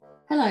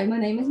Hello, my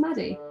name is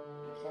Maddie.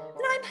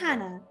 And I'm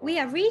Hannah. We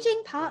are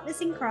Reading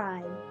Partners in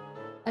Crime.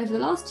 Over the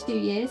last 2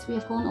 years, we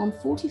have gone on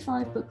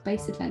 45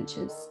 book-based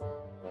adventures.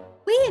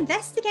 We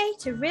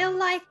investigate a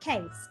real-life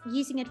case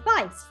using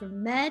advice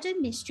from murder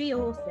mystery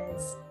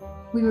authors.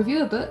 We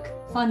review a book,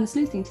 find the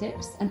sleuthing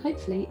tips, and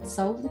hopefully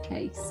solve the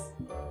case.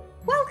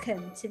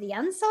 Welcome to the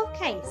unsolved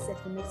case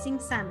of the missing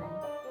salmon.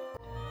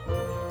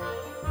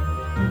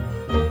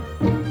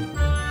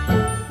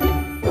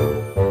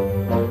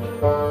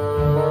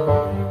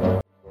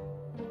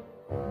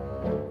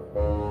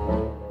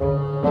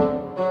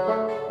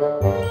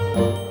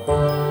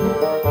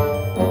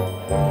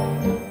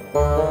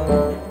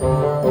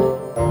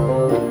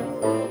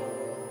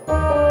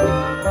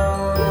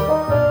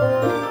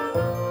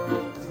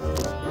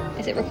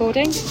 Is it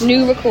recording?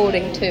 New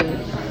recording too.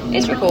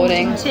 It's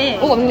recording.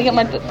 Oh, I'm going to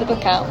get the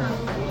book out.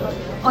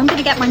 I'm going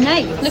to get my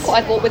notes. Look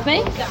what I brought with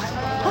me.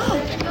 Oh,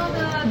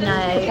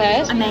 no.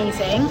 Prepared?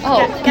 Amazing.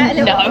 Oh, get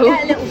a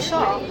little no.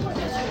 shot.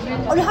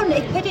 Oh, hold on. Do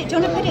you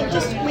want to put it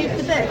just with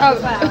the book? Oh,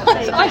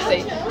 as well? I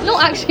see.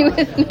 Not actually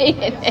with me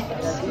in it.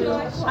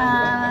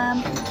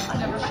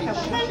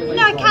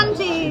 No, I can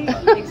do.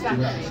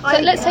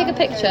 So let's take a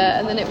picture,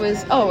 and then it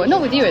was. Oh,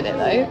 not with you in it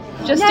though.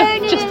 Just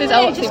this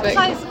artsy book.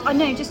 I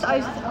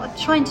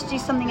was trying to do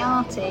something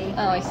arty.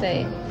 Oh, I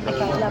see.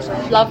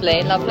 Okay,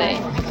 lovely. Lovely.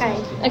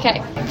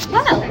 Okay.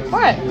 Well, all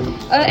right.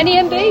 Any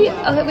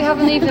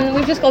MB?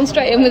 We've just gone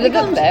straight in with the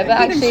book there, but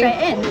actually.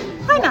 Straight in.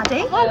 Hi,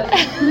 Maddie.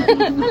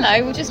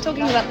 Hello. We're just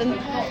talking about the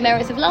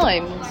merits of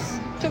limes.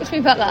 Talk to me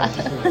about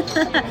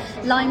that.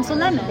 Limes or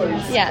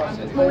lemons? Yeah.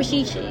 What would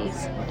you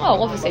choose?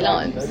 Oh, obviously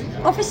limes.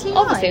 Obviously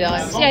limes.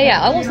 Yeah.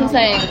 I wasn't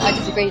saying I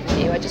disagreed with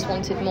you. I just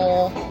wanted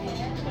more.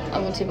 I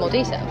wanted more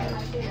detail.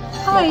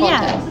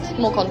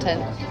 More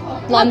content.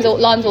 Limes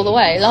all the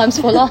way. Limes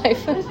for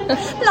life.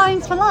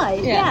 Limes for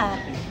life. Yeah.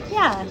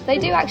 They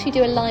do actually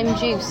do a lime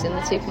juice in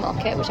the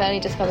supermarket, which I only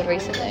discovered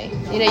recently.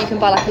 You know, you can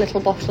buy like a little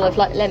bottle of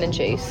like lemon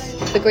juice,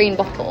 the green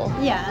bottle.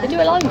 Yeah. They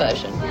do a lime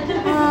version.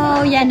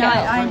 Oh yeah, no,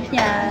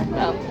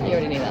 Oh, you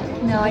already knew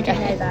that. No, I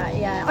didn't know that.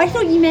 Yeah, I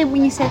thought you meant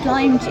when you said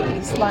lime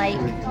juice, like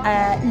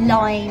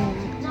lime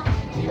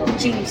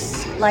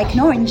juice, like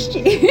an orange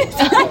juice.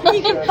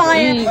 You can buy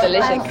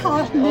a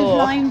carton of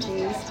lime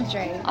juice to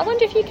drink. I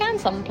wonder if you can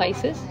some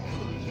places.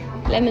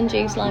 Lemon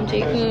juice, lime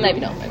juice.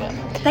 Maybe not.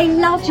 They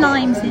love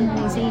limes in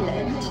New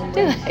Zealand.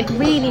 Do they?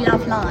 Really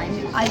love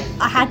lime. I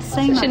had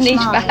so much Such a niche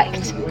lime.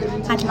 fact.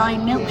 Had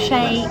lime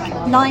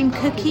milkshake, lime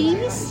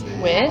cookies.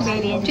 Weird.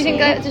 Really into. Do you think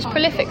they're just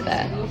prolific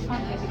there?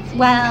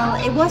 Well,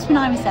 it was when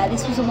I was there.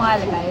 This was a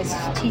while ago. It was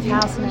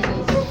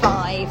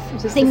 2005.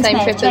 Was this the same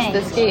trip as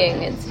the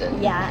skiing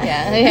incident?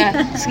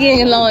 Yeah.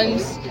 Skiing and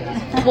limes.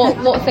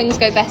 What things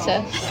go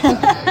better?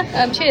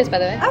 Cheers, by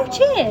the way. Oh,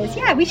 cheers.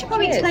 Yeah, we should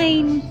probably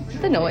explain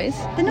the noise.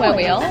 Where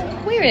we are.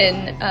 We're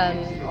in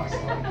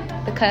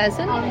the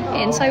Curzon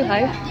in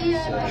Soho,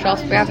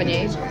 Shaftesbury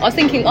Avenue. I was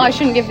thinking I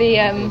shouldn't give the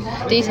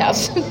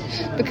details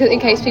because in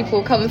case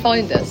people come and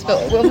find us,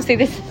 but obviously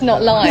this is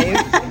not live.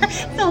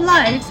 It's not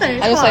live, so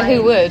it's and also fine.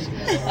 Who would?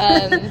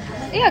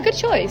 Yeah, good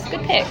choice,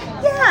 good pick.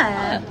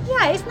 Yeah,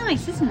 it's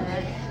nice, isn't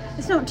it?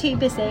 It's not too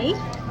busy,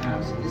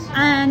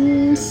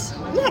 and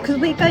because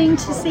we're going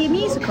to see a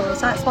musical,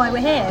 so that's why we're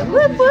here.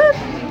 Whoop whoop.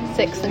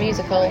 Six, the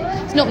musical.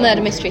 It's not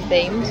murder mystery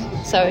themed,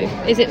 so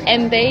is it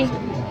MB?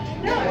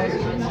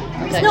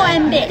 It's not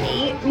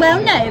MB. Well,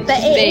 no, but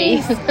it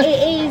is.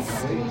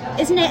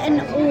 Isn't it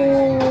an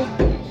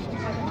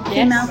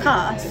all-female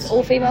cast? It's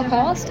all-female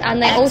cast,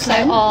 and they also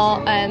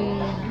are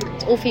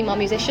all-female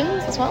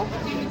musicians as well.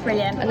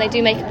 Brilliant. And they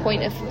do make a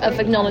point of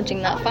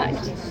acknowledging that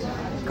fact.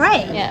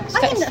 Great. Yeah,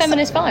 it's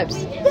feminist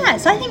vibes. Yeah,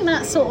 so I think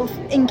that's sort of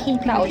in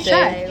keeping with the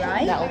show,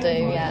 right? That'll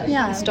do,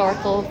 yeah.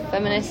 Historical,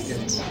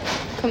 feminist,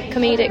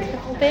 comedic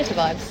theatre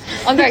vibes.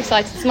 I'm very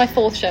excited. It's my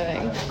fourth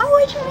showing. Oh,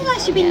 I didn't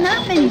realise you've been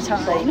that many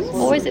times.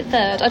 Or is it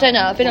third? I don't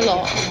know. I've been a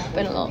lot.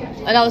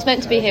 And I was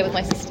meant to be here with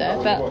my sister,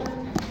 but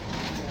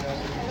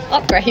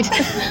upgrade.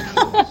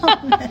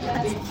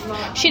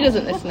 She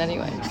doesn't listen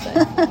anyway, so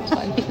it's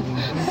fine.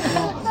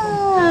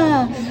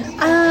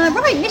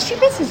 Right, mystery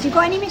business. You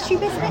got any mystery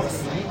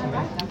business?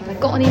 Have I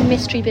got any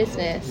mystery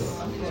business?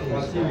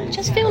 I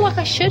just feel like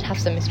I should have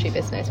some mystery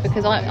business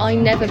because I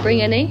never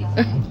bring any.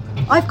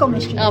 I've got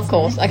mystery business. Of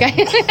course, okay.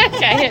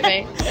 Okay, hit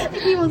me.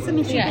 If you want some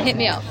mystery business. Hit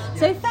me up.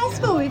 So first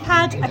of all, we've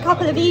had a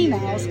couple of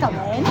emails come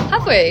in.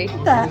 Have we?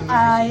 That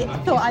I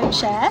thought I would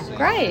share.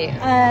 Great.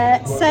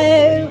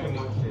 So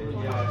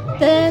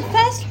the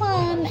first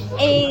one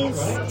is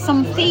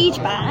some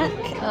feedback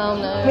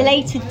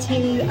related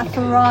to a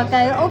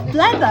farrago of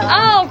leather.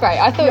 Oh, great.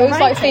 I thought it was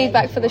like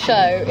feedback for the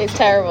show. It's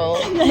terrible.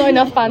 Not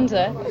enough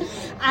banter.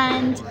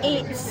 And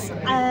it's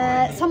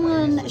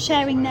someone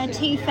sharing their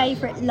two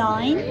favourite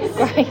lines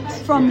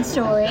from the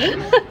story.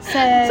 So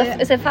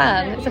it's a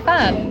fan.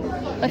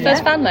 My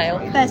first fan mail.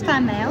 First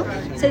fan mail.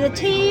 So the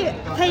two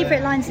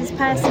favourite lines of this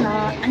person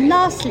are, and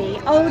lastly,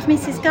 old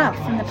Mrs. Guff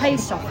from the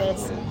post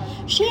office.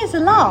 She is a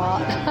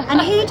lark,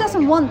 and who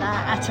doesn't want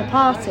that at a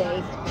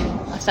party?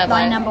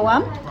 Line number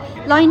one.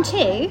 Line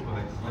two,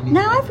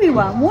 Now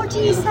everyone, what do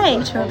you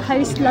say to a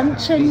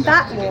post-luncheon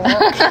back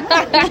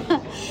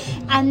walk?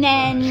 And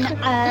then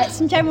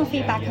some general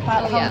feedback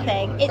about the whole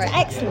thing. It's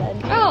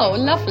excellent. Oh,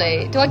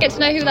 lovely. Do I get to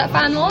know who that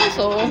fan was,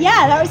 or?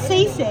 Yeah, that was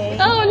Cece.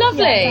 Oh,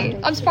 lovely. Yeah,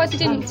 I'm surprised he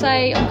didn't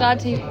say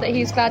that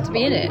he's glad to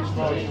be in it.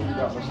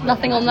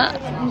 Nothing on that?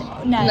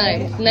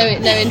 No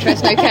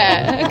interest, no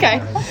care.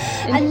 Okay.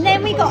 And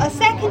then we got a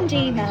second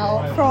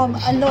email from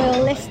a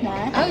loyal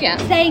listener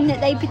saying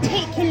that they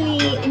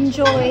particularly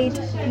enjoyed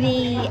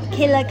the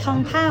Killer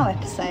Kung Pao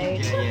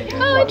episode.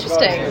 Oh,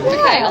 interesting.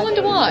 Okay, I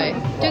wonder why.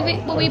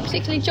 Were we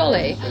particularly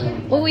jolly?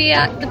 Were we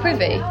at the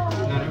Privy?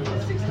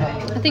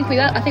 I think we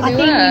were. We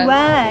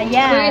were,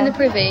 yeah. We were in the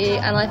Privy,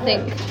 and I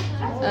think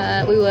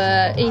we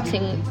were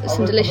eating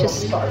some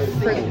delicious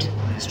fruit.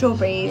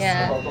 Strawberries.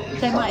 Yeah.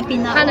 So it might have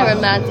been that Hannah one.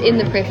 and Mads in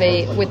the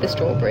Privy with the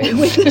strawberries.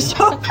 With the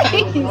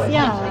strawberries,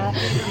 yeah.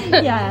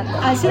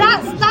 So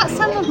that's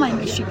some of my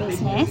mystery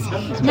business.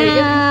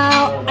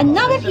 Now,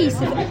 another piece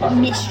of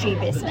mystery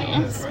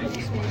business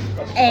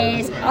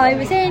is I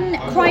was in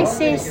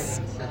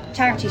Crisis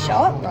charity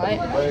shop. Right.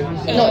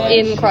 Not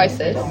in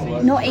Crisis.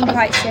 Not in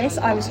Crisis.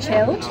 I was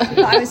chilled. But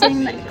I was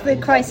in the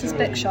Crisis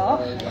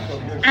bookshop,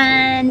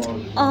 and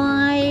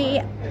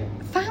I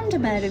found a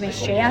murder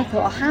mystery. I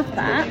thought I'll have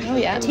that. Oh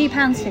yeah.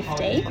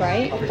 £2.50.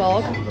 Great.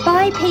 Bog.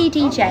 By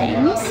PD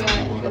James.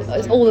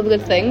 It's all the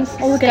good things.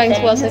 All the good going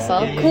things. well so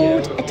far.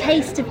 Called A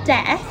Taste of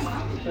Death.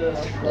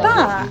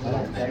 But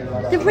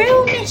the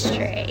real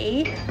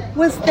mystery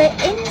was that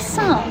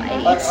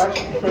inside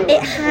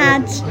it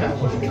had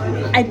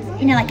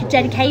like a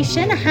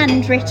dedication, a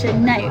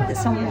handwritten note that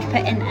someone had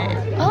put in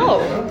it.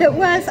 Oh. That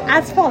was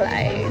as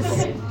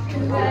follows: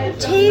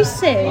 To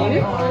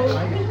Sue,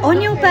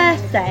 on your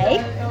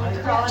birthday,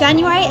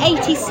 January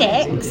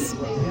 86.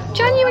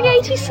 January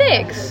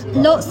 86.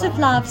 Lots of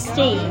love,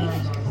 Steve.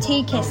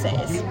 2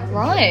 kisses.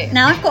 Right.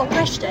 Now I've got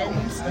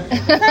questions.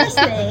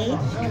 Firstly,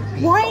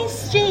 why is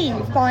Steve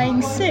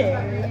buying Sue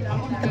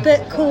a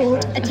book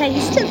called A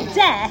Taste of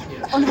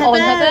Death on her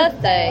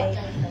birthday?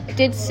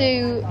 Did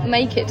Sue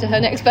make it to her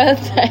next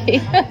birthday?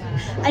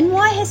 And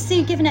why has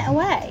Sue given it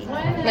away?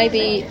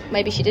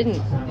 Maybe she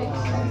didn't.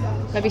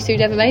 Maybe Sue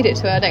never made it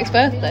to her next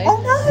birthday.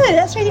 Oh no,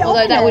 that's really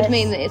Although ominous. that would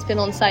mean that it's been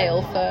on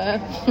sale for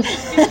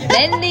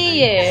many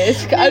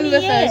years,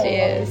 over 30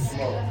 years.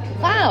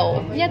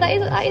 Wow, yeah,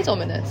 that is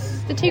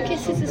ominous. The 2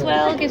 kisses as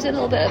well gives it a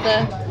little bit of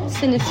a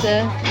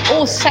sinister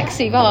or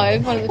sexy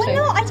vibe. One of the two.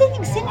 No, I don't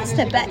think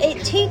sinister, but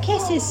 2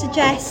 kisses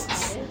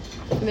suggests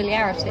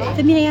familiarity.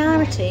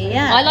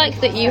 Yeah. I like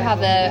that you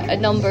have a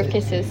number of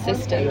kisses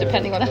system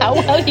depending on how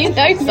well you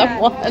know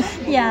someone.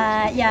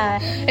 Yeah.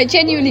 It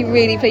genuinely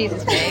really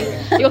pleases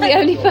me. You're the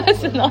only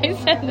person I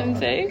send them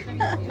to.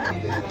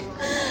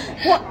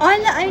 What?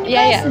 I'm the only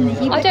person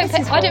that you I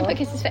don't put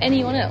kisses for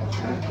anyone else.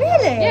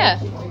 Really? Yeah.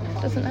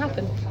 Doesn't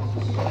happen.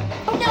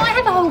 Oh no, I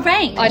have a whole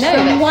range. I know.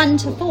 From 1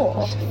 to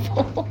 4.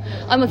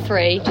 I'm a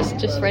 3,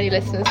 just for any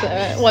listeners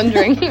that are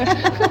wondering.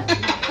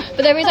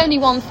 But there is only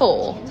 1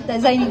 4.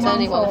 There's only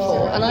one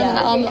 4, and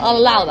I'll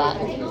allow that.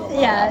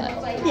 Yeah.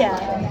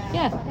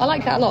 I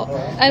like that a lot.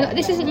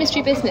 This isn't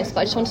mystery business,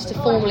 but I just wanted to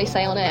formally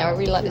say on air I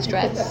really like this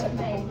dress.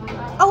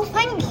 Oh,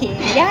 thank you.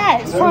 Yeah,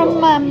 it's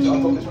from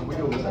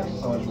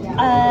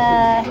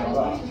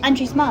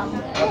Andrew's mum.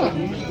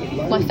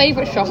 My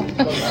favourite shop.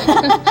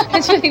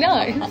 It's really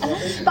nice.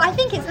 But I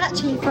think it's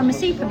actually from a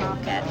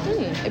supermarket.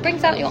 It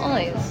brings out your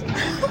eyes.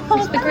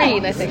 It's the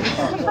green, I think.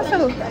 I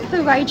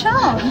feel very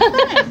charmed.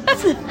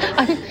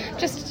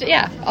 Thanks.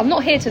 I'm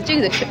not here to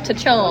do the trip to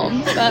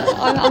charm, but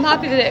I'm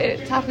happy that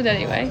it's happened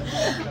anyway.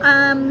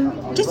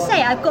 Just to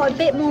say, I've got a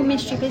bit more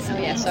mystery business.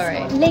 Yeah,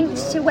 sorry.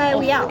 Linked to where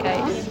we are.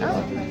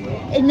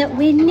 Oh. In that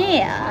we're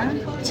near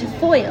to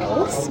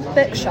Foyle's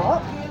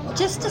bookshop.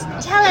 Just to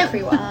tell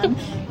everyone,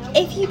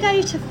 if you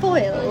go to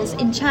Foyle's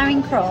in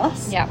Charing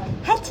Cross,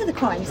 head to the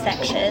crime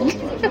section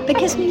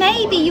because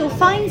maybe you'll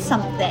find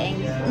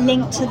something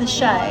linked to the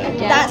show.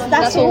 Yeah,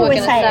 that's all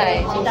we're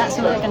saying. That's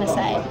all we're going to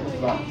say.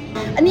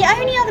 And the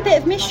only other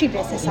bit of mystery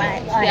business I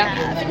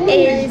have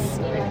is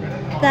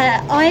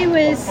that I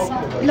was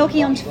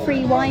logging onto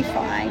free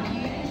Wi-Fi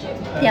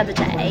the other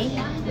day,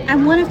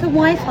 and one of the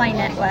Wi-Fi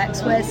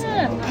networks was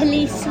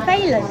Police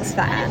Surveillance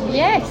Van.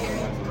 Yes.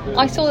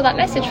 I saw that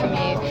message from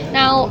you.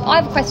 Now, I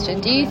have a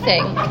question. Do you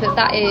think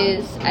that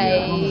is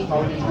a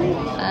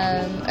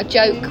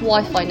joke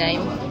Wi-Fi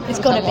name? It's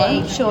got to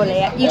be,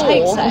 surely. You'd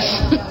hope so.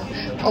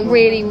 A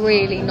really,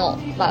 really not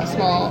that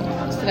smart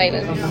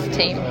surveillance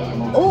team.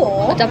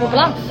 Or a double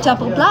bluff.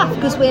 Double bluff,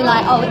 because we're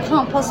like, oh, it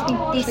can't possibly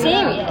be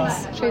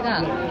serious. True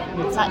that.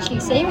 It's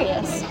actually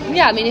serious.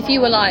 Yeah, I mean, if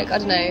you were like, I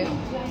don't know,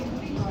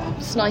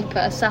 Sniper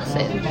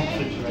Assassin,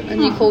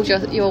 and you called your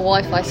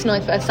Wi-Fi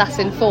Sniper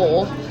Assassin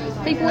 4,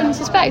 people wouldn't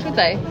suspect, would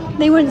they?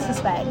 They wouldn't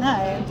suspect,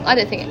 no. I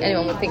don't think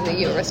anyone would think that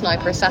you were a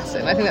sniper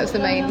assassin. I think that's the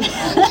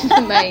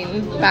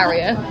main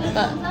barrier.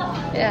 But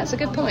yeah, it's a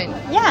good point.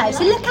 Yeah,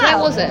 so look out. Where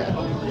was it?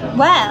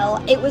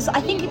 Well, I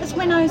think it was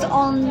when I was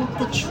on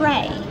the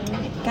train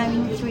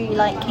going through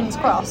like King's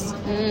Cross.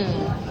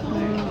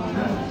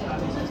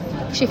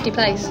 Shifty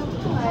place.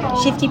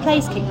 Shifty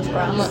place, King's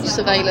Cross. Much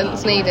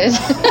surveillance needed.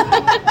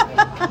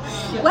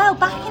 Well,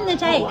 back in the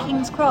day,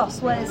 King's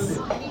Cross was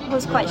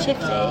quite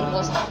shifty.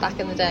 Was back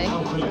in the day.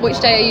 Which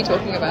day are you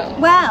talking about?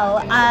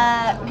 Well,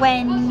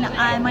 when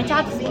my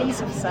dad was a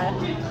police officer.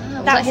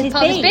 That was his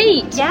part of his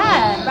beat?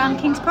 Yeah, around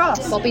King's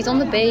Cross. Bobby's on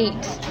the beat.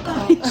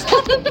 Bobby's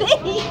on the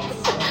beat.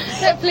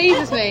 That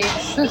pleases me.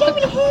 You don't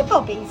really hear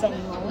Bobbies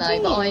anymore. No,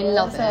 but I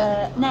love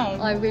it. No,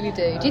 I really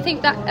do. Do you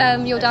think that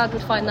your dad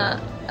would find that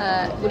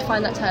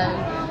term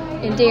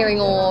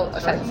endearing or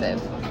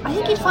offensive? I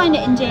think he'd find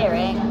it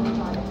endearing.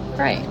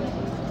 Great.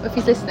 If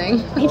he's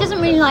listening. He doesn't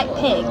really like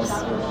pigs.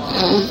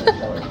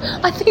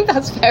 I think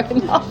that's fair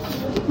enough.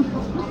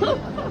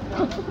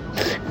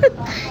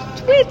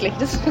 Weirdly, he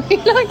doesn't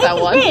really like that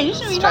one. He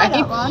doesn't really like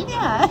that one,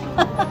 yeah.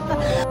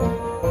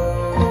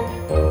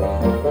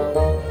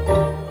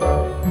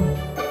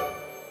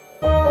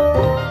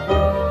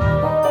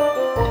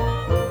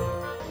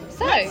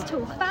 Let's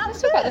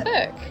talk about the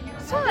book.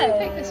 So, who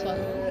picked this one?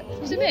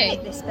 Was it me?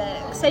 Picked this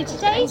book. So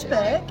today's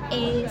book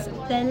is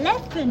The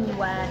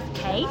Leavenworth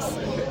Case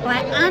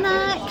by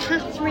Anna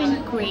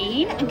Katherine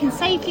Green, and can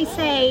safely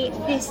say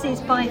this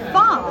is by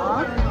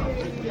far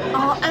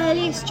our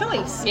earliest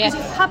choice. Yes. It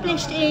was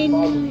published in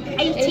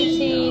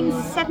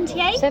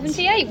 1878.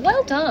 78.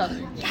 Well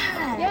done.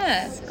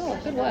 Yes. Yeah.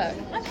 God, good work.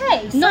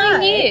 Okay. So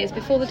 9 years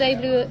before the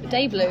debut. The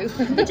debut.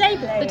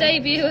 The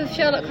debut of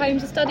Sherlock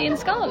Holmes: A Study in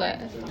Scarlet.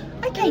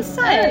 Okay,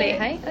 so early,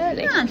 hey,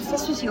 early. Nance,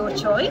 this was your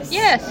choice.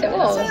 Yes, it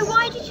was. So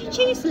why did you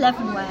choose the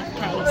Leavenworth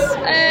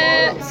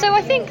Case? So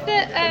I think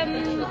that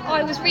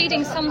I was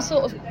reading some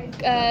sort of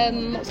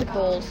what's it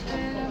called?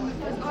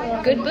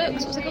 Good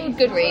books. What's it called?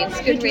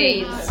 Goodreads.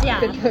 Yeah.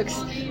 Good books.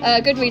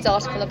 Goodreads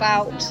article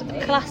about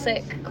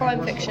classic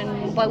crime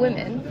fiction by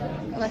women,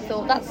 and I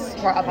thought that's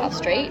right up our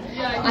street.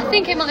 I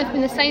think it might have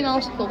been the same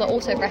article that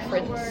also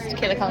referenced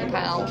Killer Kung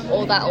Pao,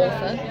 or that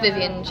author,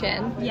 Vivian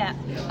Chen. Yeah.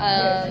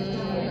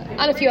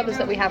 And a few others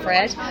that we have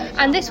read.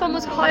 And this one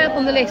was high up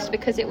on the list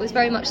because it was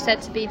very much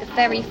said to be the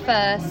very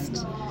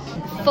first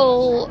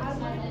full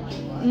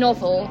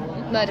novel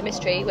murder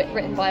mystery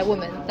written by a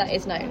woman that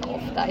is known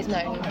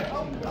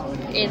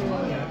in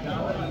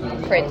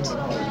print.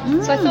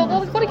 So I thought,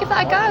 well, we've got to give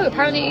that a go.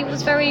 Apparently it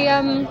was very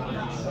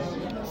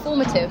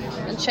formative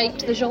and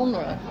shaped the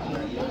genre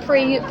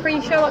pre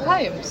Sherlock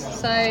Holmes.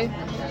 So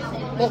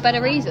what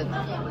better reason?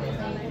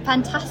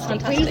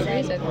 Fantastic reason.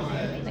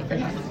 Thank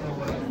you.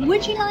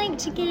 Would you like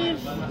to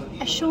give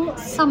a short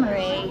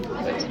summary?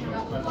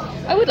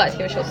 I would like to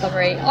give a short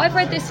summary. I've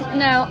read this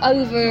now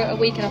over a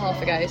week and a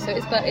half ago, so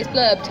it's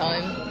blurb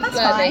time. That's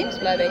fine. It's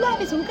blurby.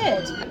 Blurb is all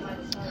good.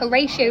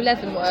 Horatio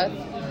Leavenworth.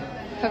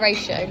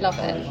 Horatio, love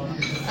it.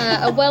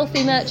 A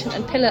wealthy merchant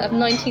and pillar of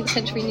 19th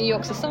century New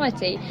York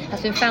society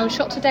has been found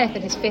shot to death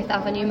in his Fifth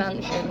Avenue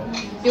mansion.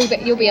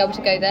 You'll be able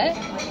to go there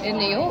in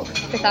New York,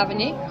 Fifth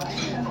Avenue.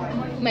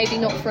 Maybe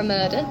not for a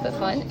murder, but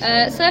fine.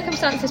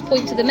 Circumstances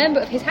point to the member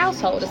of his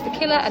household as the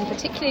killer, and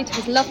particularly to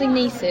his lovely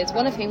nieces,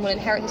 one of whom will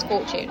inherit his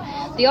fortune.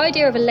 The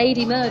idea of a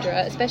lady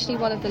murderer, especially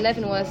one of the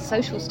Leavenworth's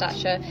social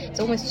stature, is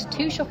almost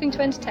too shocking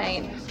to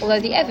entertain, although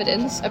the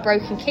evidence, a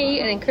broken key,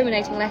 an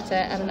incriminating letter,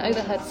 and an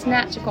overheard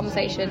snatch of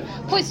conversation,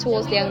 points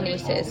towards the young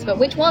nieces. But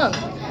which one?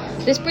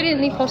 This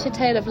brilliantly plotted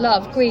tale of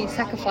love, greed,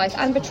 sacrifice,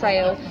 and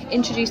betrayal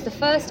introduced the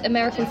first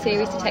American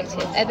series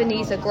detective,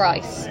 Ebenezer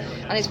Gryce,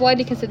 and is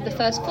widely considered the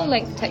first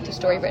full-length detective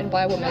story written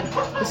by a woman.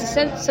 The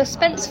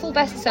suspenseful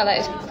bestseller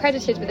is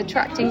credited with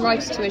attracting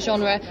writers to a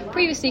genre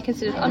previously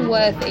considered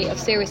unworthy of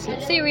serious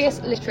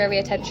literary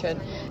attention.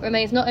 It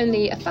remains not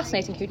only a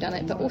fascinating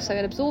whodunit, but also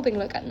an absorbing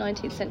look at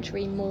 19th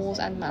century mores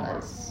and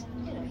manners.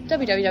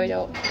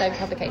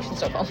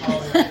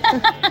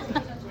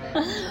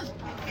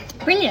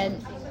 www.davidpublications.com.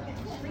 Brilliant.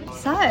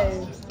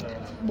 So,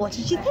 what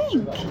did you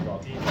think?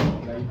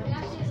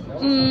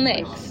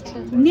 Mixed.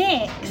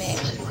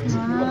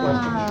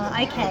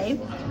 Ah, okay.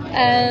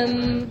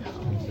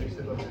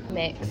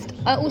 Mixed.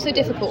 Also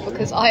difficult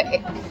because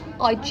I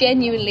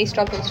genuinely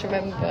struggled to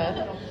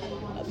remember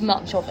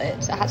much of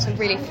it. I had to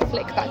really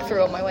flick back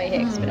through on my way here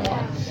because it's been a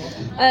while.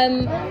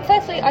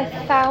 Firstly, I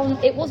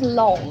found it was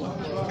long.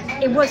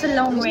 It was a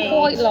long read.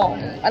 Quite long.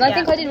 And I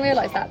think I didn't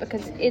realise that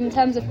because in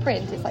terms of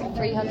print it's like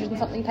 300 and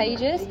something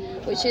pages,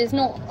 which is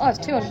not, it's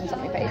 200 and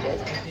something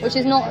pages, which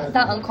is not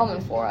that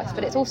uncommon for us,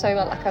 but it's also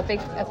like a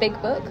big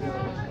book.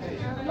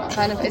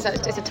 Kind of, it's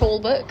a tall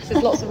book because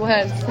there's lots of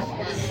words.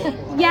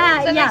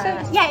 Yeah.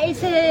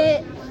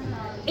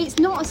 It's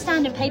not a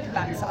standard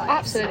paperback size.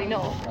 Absolutely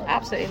not.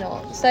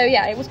 So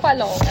yeah, it was quite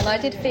long, and I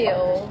did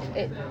feel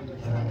it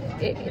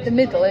the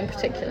middle in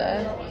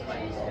particular.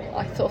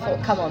 I sort of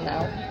thought, come on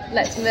now,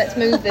 let's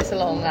move this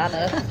along,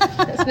 Anna.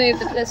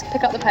 Let's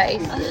pick up the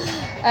pace.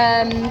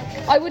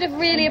 I would have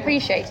really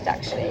appreciated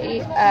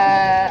actually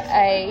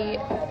a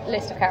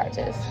list of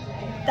characters.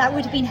 That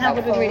would have been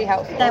helpful. That would have been really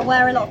helpful. There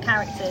were a lot of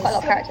characters. Quite a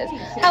lot of characters.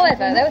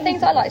 However, there were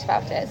things I liked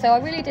about it. So I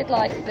really did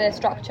like the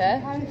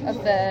structure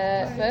of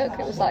the book.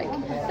 It was like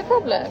the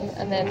problem,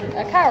 and then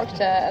a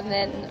character, and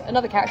then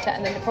another character,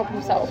 and then the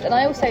problem solved. And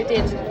I also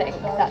did think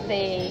that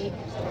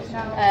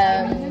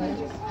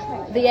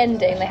the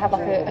ending, they have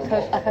like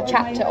a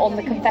chapter on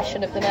the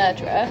confession of the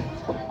murderer.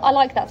 I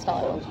like that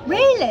style.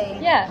 Really?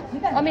 Yeah.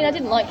 I mean, I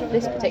didn't like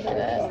this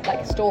particular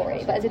like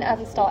story, but as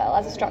a style,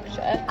 as a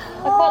structure, I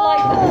quite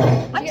like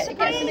that. You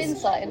get some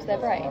insight into their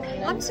brain. You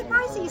know? I'm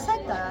surprised that you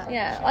said that.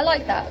 Yeah, I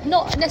like that.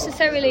 Not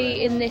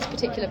necessarily in this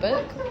particular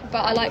book,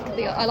 but I like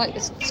the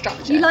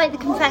structure. You like the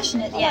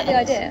confession at the end? I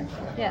like the idea.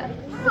 Yeah.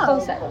 The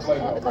concept. I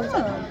like the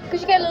concept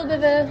because you get a little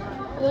bit of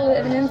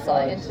an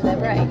insight into their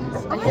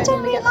brains. I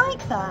don't really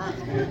like that.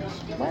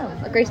 Well,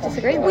 agree to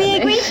disagree. We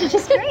agree to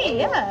disagree,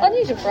 yeah.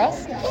 Unusual for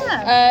us.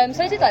 Yeah.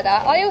 So I did like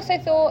that. I also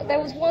thought there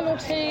was one or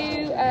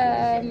two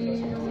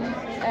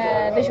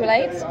visual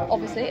aids,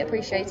 obviously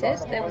appreciated.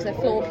 There was a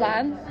floor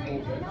plan.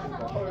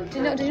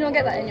 Did you not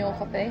get that in your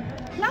copy?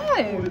 No.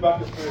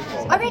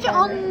 I read it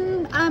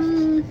on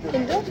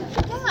Kindle?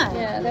 Yeah.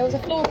 Yeah, there was a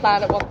floor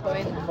plan at one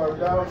point.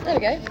 There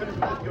we go.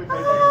 Ah.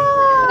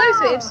 For those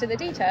who are interested in the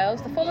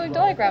details, the following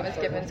diagram is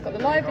given. It's got the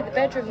library, the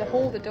bedroom, the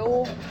hall, the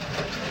door,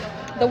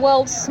 the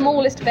world's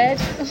smallest bed.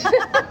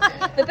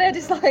 The bed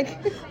is like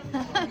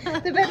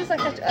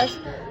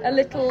a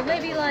little,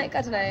 maybe like,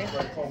 I don't know,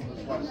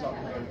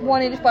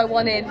 1 inch by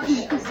 1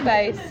 inch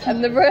space,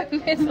 and the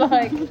room is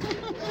like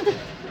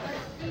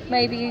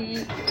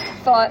maybe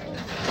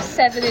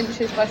 7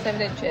 inches by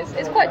 7 inches.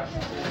 It's quite.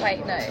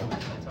 Wait, no,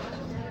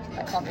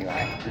 that can't be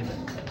right.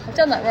 I've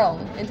done that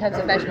wrong in terms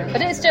of measurement,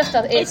 but it's just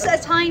it's a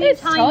tiny bed.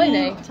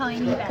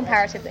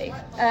 Comparatively.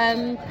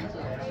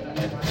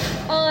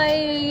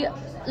 I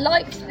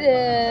liked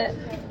the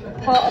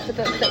part of the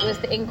book that was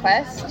the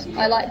inquest.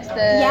 I liked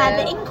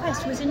the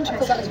inquest was interesting. I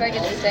thought that was very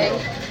interesting,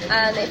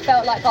 and it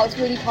felt like I was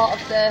really part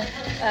of the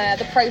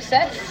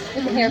process.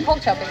 You can hear a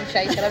cocktail being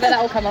shaken. I bet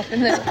that will come up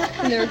in the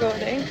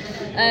recording.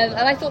 And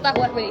I thought that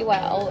went really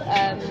well.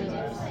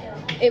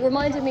 It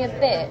reminded me a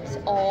bit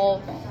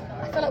of.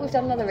 I feel like we've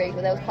done another read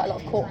where there was quite a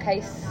lot of court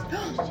case.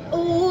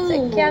 Oh,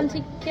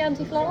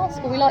 Chianti Flask.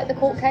 We like the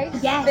court case.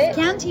 Yes, bit.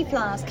 Chianti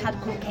Flask had a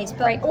court case,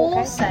 but Great court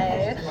also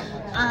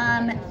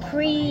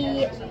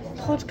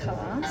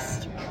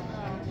pre-podcast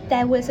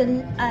there was a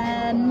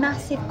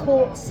massive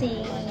court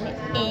scene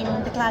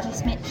in the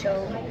Gladys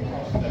Mitchell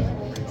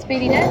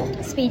Speedy Death.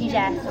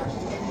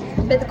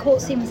 But the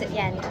court scene was at the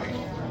end.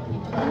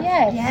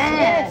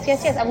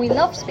 Yes, and we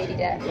loved Speedy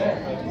Death.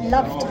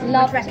 Loved,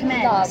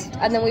 recommend. Loved.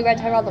 And then we read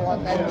her other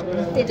one and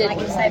didn't like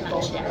it so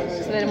much.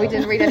 So then we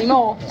didn't read any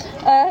more.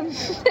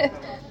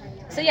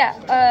 So yeah,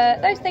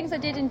 those things I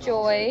did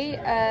enjoy.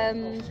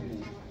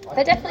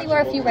 There definitely were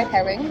a few red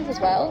herrings as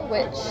well,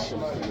 which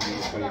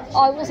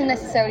I wasn't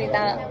necessarily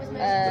that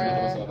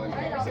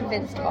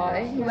convinced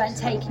by. You weren't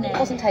taken in.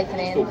 Wasn't taken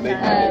in,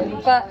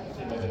 but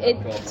it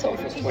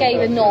sort of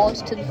gave a nod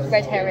to the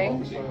red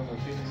herring.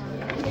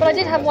 But I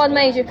did have one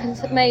major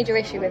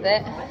issue with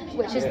it,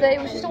 which is that it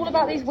was just all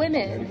about these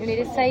women who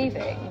needed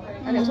saving,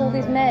 and it was all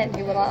these men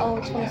who were like, oh, I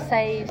just want to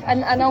save,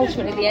 and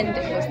ultimately the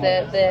ending was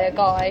the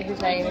guy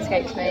whose name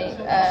escapes me,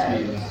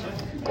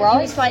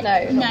 Grice?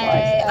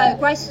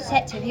 Grice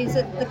Detective. He was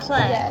the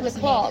clerk. Yeah, the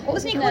clerk.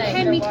 Wasn't he called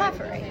Henry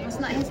Clavering?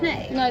 Wasn't that his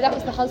name? No, that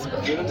was the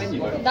husband.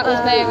 That was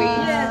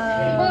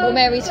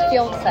Mary's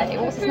fiance.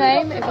 What was his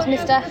name? It was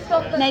Mr.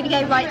 Maybe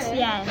go right to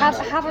the end.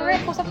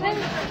 Haverick or something?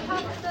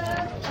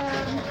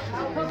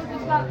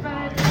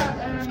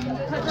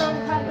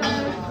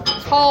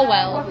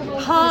 Harwell.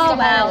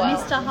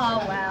 Mr.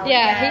 Harwell.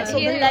 Yeah, he's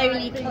the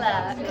lowly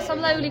clerk.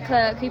 Some lowly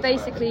clerk who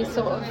basically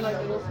sort of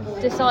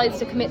decides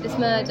to commit this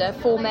murder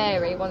for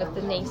Mary, one of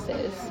the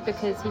nieces,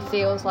 because he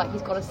feels like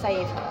he's got to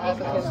save her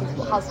because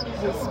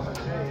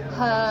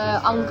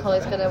her uncle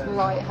is going to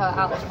write her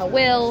out of her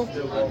will,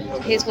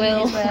 his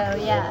will,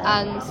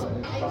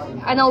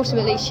 and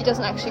ultimately she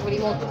doesn't actually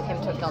really want him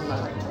to have done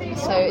that.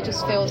 So it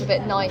just feels a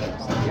bit knight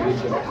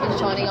in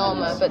shining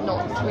armour, but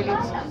not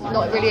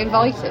really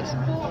invited.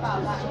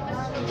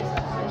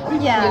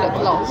 Yeah. You look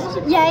lost.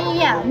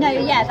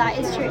 Yeah, that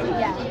is true,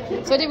 yeah.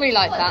 So I didn't really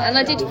like that, and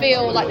I did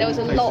feel like there was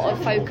a lot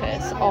of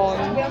focus on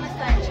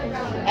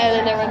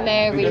Eleanor and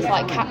Mary's,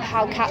 like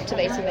how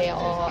captivating they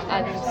are,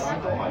 and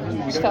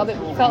just felt a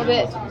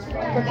bit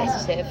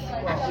repetitive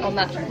on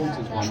that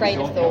train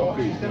of thought,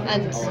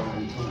 and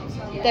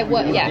there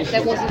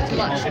wasn't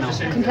much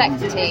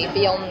complexity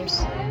beyond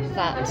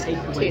that to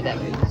them,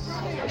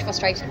 which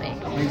frustrated me.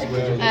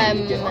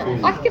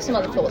 I could give some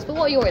other thoughts, but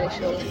what are your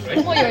initials?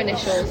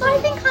 I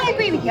think I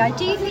agree with you. I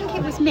do think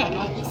it was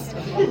mixed.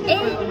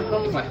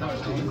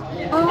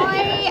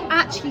 I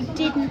actually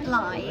didn't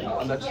like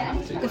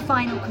the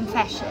final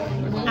confession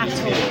at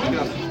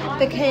all,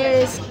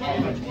 because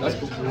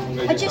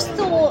I just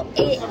thought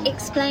it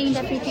explained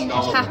everything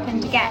that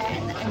happened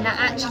again, and that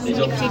actually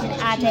it didn't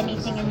add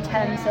anything in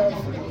terms of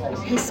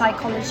his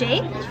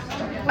psychology.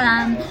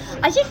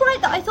 I did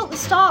like that. I thought the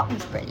start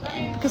was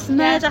brilliant because the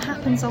murder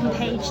happens on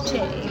page 2.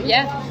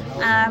 Yeah.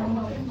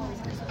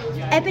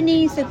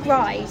 Ebenezer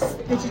Grice,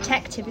 the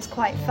detective, is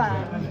quite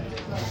fun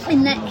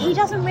in that he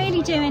doesn't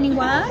really do any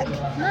work.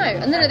 No,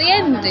 and then at the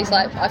end he's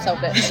like, I've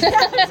solved it.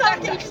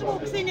 Exactly, he just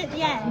walks in at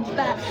the end,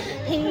 but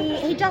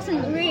he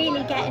doesn't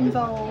really get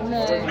involved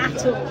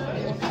at all.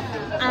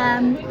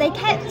 They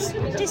kept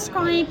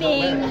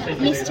describing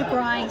Mr.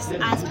 Grice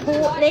as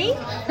portly,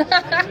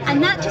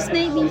 and that just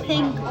made me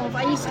think of,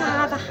 I used to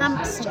have a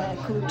hamster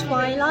called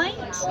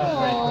Twilight,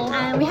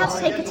 and we had to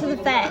take her to the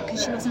vet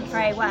because she wasn't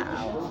very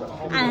well.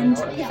 And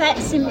the vet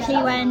simply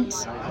went,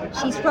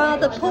 she's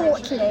rather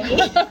portly.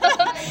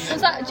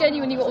 Was that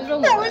genuinely what was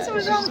wrong with her? That was what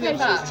was wrong with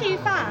her. She was too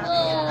fat.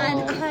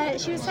 And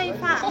she was so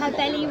fat, her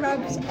belly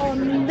rubs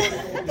on the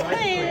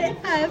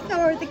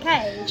floor of the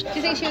cage. Do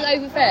you think she was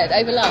overfed,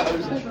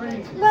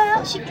 overloved?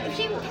 Well, she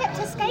kept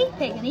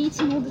escaping and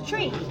eating all the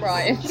treats.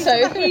 Right, She was so...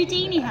 like a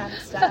Houdini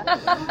hamster.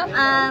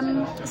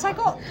 So I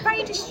got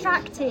very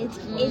distracted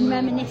in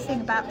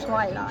reminiscing about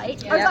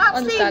Twilight. I was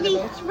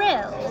absolutely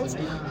thrilled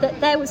that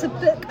there was a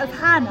book of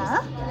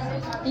Hannah.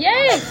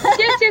 Yes.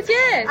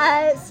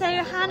 So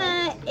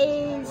Hannah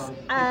is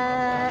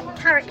a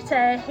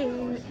character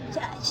who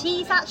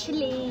she's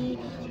actually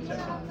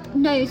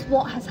knows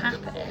what has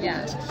happened,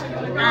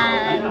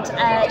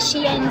 and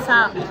she ends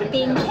up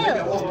being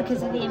killed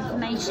because of the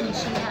information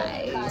she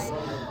knows.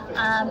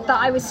 But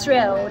I was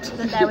thrilled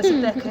that there was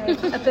a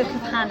book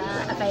of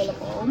Hannah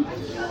available.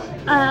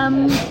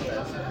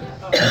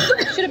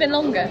 Should have been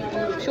longer.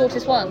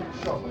 Shortest one.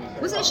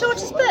 Was it the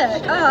shortest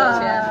book?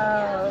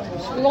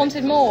 Oh. We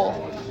wanted more.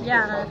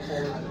 Yeah.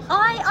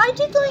 I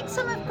did like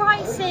some of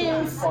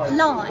Grice's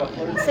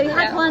lines. So he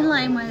had one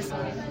line was,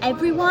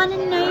 everyone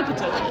and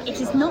nobody, it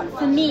is not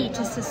for me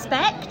to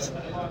suspect,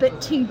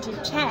 but to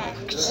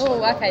detect.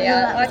 Oh, okay,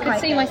 yeah. I could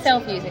see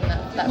myself using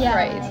that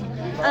phrase.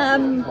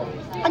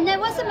 And there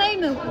was a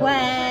moment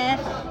where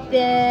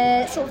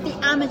the sort of the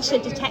amateur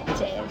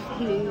detective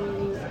who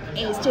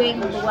is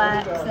doing all the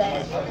work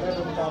that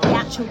the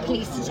actual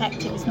police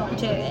detective is not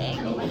doing,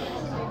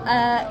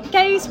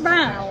 goes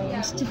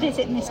round to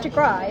visit Mr.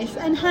 Grice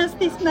and has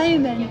this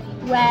moment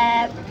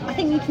where I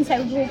think you can say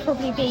we've all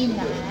probably been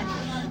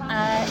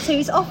there. So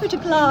he's offered a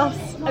glass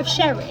of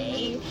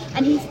sherry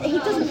and he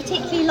doesn't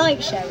particularly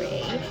like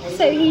sherry,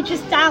 so he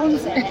just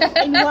downs it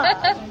in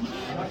wine.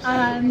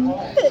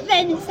 But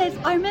then it says,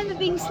 I remember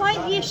being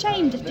slightly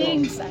ashamed of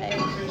doing so.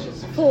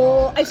 It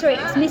was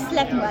Mr.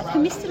 Leavenworth. For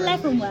Mr.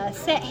 Leavenworth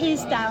set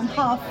his down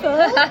half full. You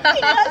know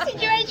that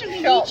situation where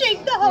you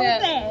drink the whole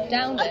thing,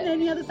 and then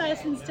the other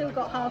person still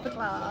got half a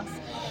glass.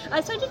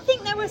 So I did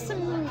think there were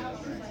some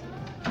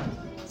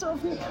sort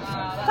of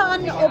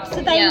fun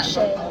observations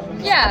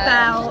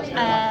about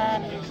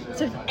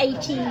sort of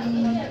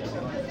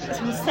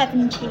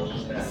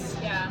 70s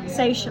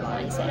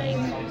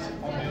socialising.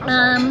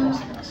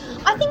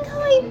 I think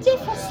I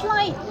differ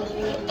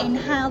slightly in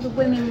how the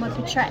women were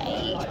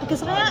portrayed,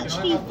 because I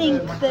actually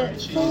think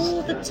that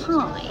for the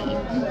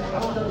time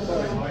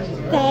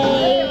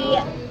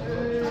they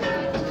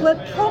were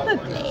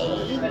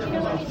probably,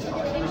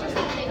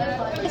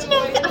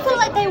 I feel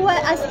like they were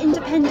as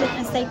independent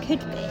as they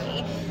could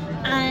be,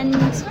 and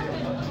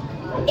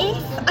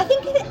I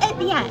think at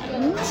the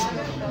end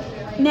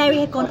Mary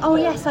had gone, oh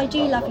yes, I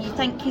do love you,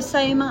 thank you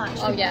so much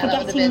for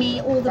getting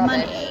me all the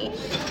money,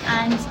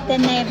 and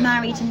then they had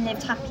married and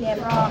lived happily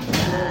ever after.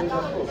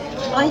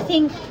 I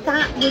think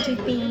that would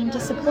have been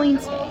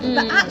disappointing.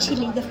 But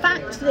actually the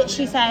fact that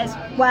she says,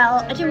 well,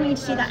 I didn't want you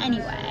to do that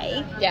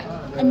anyway,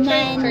 and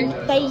then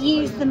they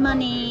use the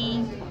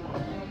money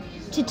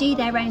to do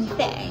their own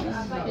thing,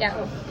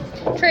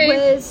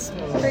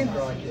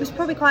 was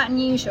probably quite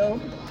unusual.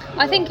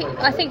 I think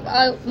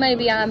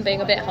maybe I am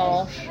being a bit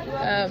harsh.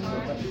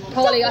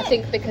 Partly I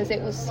think because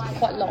it was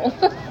quite long.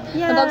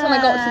 And by the time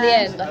I got to the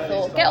end I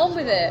thought, get on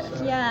with it.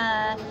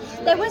 Yeah.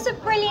 There was a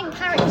brilliant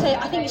character,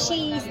 I think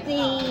she's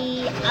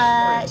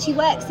she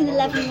works in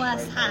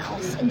Leavenworth's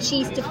house and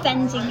she's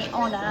defending the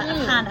honour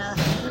of Hannah.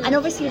 And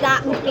obviously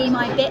that would be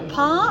my bit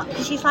part,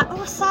 because she's like,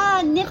 oh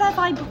sir, never have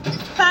I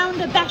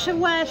found a better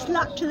worse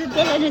luck to the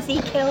villain as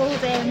he killed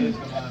him.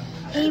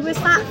 He was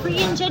that free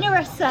and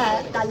generous, sir.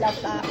 I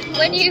love that.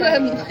 When you read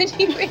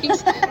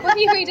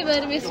a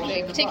murder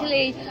mystery,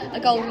 particularly a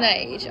golden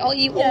age, are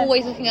you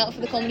always looking out for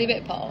the comedy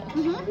bit part?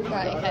 Mm-hmm.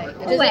 Right.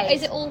 Okay.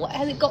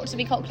 Has it got to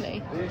be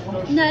Cockney?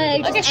 No.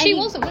 I guess she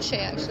wasn't, was she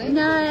actually?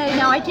 No.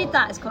 I did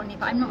that as Cockney,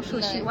 but I'm not sure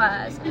she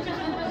was. The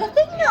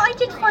thing that I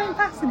did find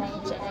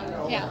fascinating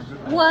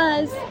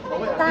was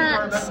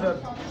that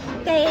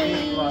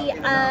they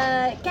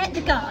get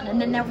the gun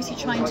and then they're obviously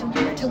trying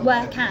to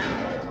work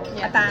out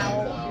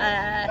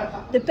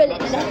about the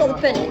bullet, and they've got the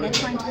bullet and they're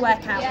trying to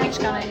work out which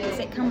gun does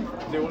it come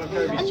from,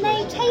 and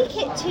they take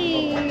it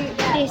to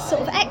this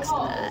sort of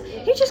expert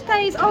who just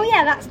goes, oh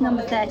yeah, that's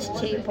number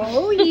 32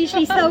 ball,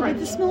 usually sold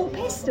with a small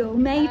pistol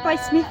made by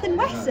Smith &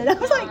 Wesson. I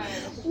was like,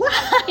 wow.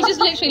 He just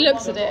literally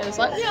looks at it and is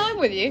like, yeah, I'm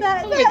with you.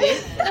 I'm with you.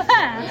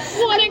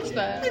 What an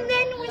expert. And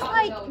then was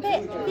like,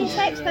 this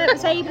expert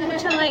was able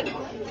to like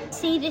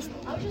see this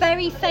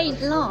very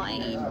faint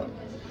line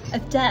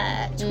of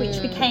dirt,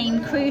 which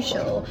became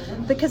crucial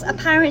because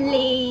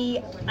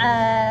apparently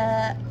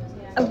a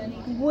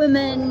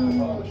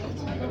woman,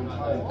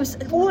 it was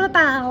all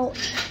about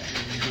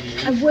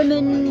a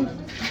woman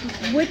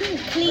wouldn't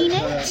clean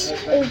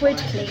it or would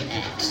clean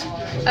it.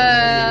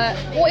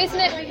 Well, isn't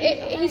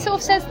it? He sort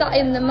of says that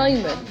in the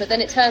moment, but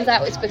then it turns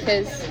out it's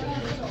because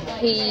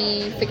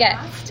he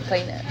forgets to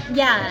clean it.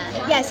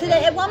 Yeah. So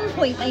that at one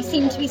point they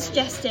seem to be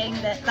suggesting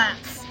that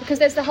that's because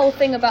there's the whole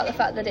thing about the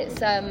fact that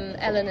it's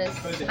Eleanor's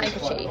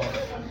handkerchief.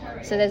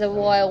 So there's a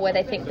while where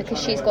they think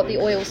because she's got the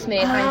oil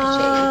smeared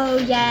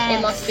handkerchief,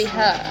 it must be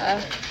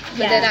her.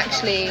 But then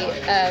actually,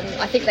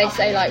 I think they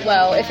say like,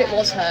 well, if it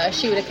was her,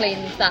 she would have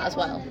cleaned that as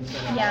well.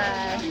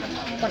 Yeah.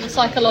 Like a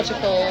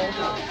psychological,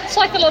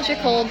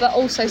 but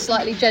also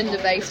slightly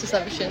gender-based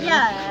assumption.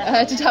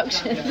 Yeah.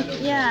 Deduction.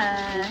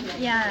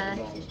 Yeah.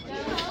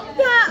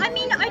 I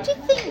mean, I did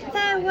think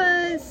there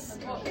was.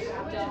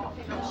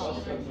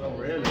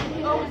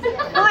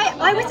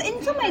 I was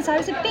in some ways I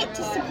was a bit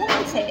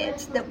disappointed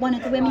that one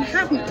of the women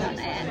hadn't done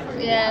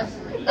it. Yeah,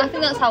 I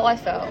think that's how I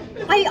felt.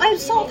 I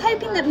was sort of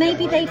hoping that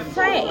maybe they'd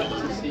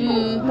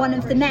frame one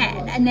of the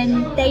men and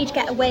then they'd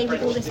get away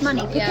with all this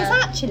money because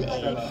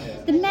actually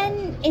the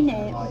men in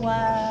it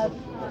were,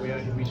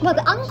 well,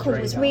 the uncle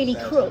was really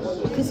cruel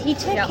because he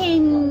took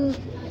in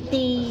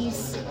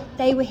these,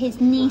 they were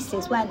his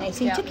nieces, weren't they?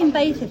 So he took in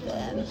both of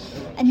them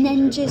and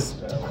then just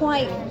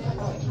quite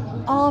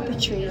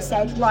arbitrary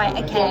said, right,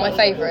 okay, you're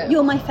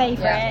my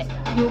favourite,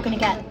 you're going to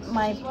get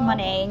my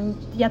money, and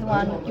the other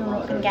one you're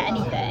not going to get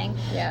anything.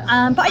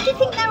 But I did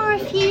think there were a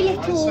few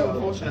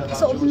little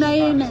sort of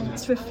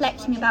moments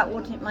reflecting about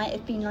what it might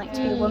have been like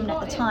to be a woman at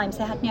the time. So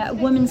they had, a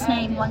woman's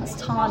name once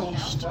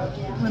tarnished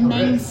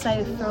remains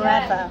so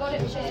forever.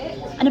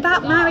 And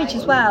about marriage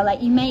as well,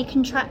 like you may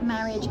contract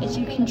marriage as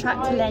you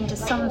contract to lend a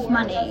sum of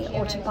money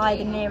or to buy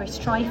the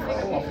nearest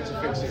trifle.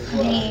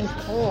 I mean,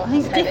 I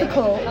think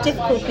it's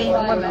difficult being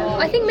a woman.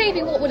 I think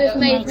maybe what would have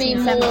made me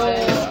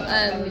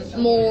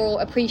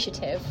more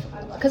appreciative,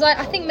 because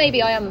I think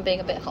maybe I am being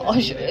a bit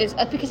harsh, is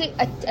because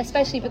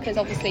especially because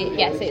obviously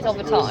it's of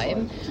a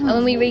time, and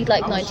when we read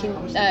like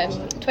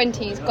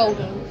 1920s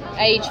golden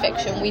age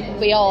fiction,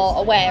 we are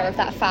aware of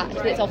that fact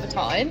that it's of a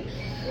time.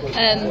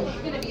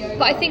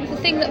 But I think the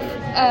thing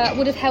that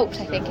would have helped,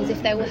 I think, is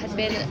if there had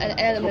been an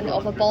element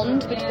of a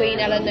bond between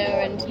Eleanor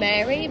and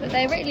Mary, but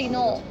they're really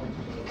not.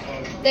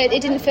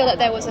 It didn't feel like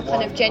there was a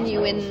kind of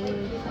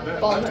genuine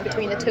bond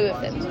between the two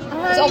of them,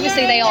 because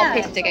obviously they are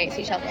pitted against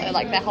each other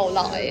like their whole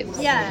lives.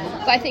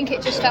 But I think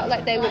it just felt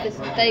like they were the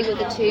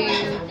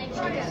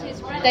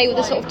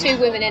sort of two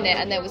women in it,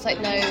 and there was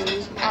like no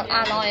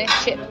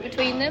allyship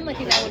between them. I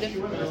think that would have.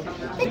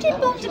 They did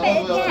bond a bit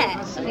at the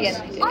end.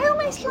 I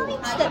almost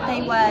liked that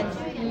they weren't.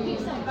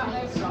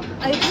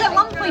 Because at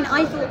one point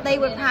I thought they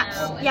were perhaps,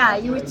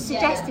 you had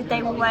suggested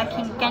they were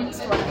working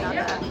against one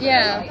another.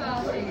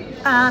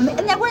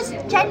 And there was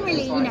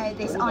generally,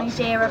 this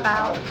idea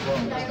about,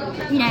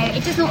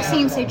 it does not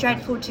seem so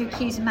dreadful to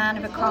accuse a man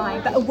of a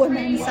crime, but a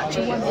woman, such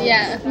a woman,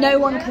 no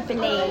one could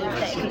believe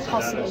that it could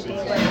possibly be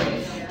a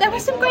woman. There were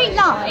some great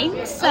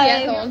lines, so,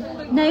 go on.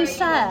 No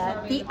sir,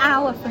 the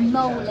hour for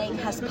moleing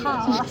has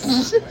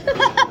passed.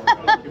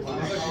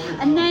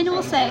 And then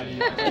also,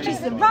 it is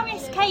the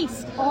rummest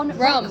case on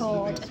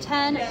record, a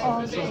turn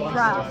of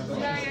rum.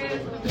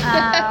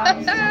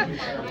 And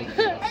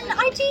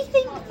I do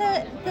think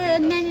that the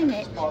men in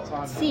it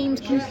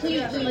seemed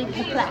completely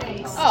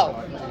perplexed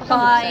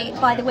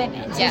by the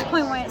women. So there's a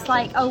point where it's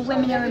like,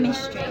 women are a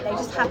mystery. They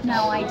just have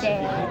no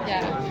idea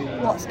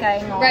what's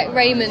going on.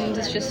 Raymond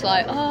is just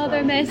like,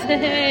 they're amazing.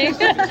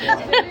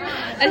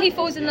 And he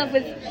falls in love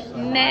with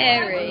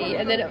Mary,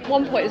 and then at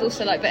one point it's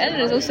also like, but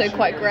Eleanor's also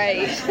quite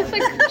great. It's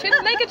like,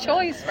 make a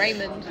choice,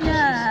 Raymond.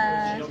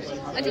 I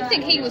did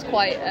think he was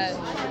quite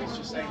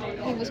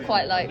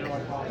like,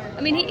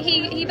 I mean,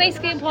 he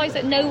basically implies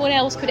that no one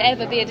else could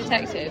ever be a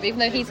detective, even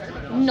though he's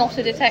not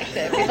a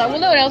detective. He's like, well,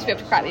 no one else will be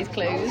able to crack these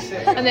clues,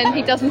 and then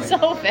he doesn't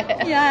solve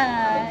it.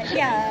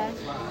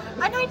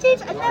 And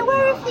and there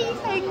were a few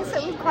things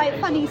that were quite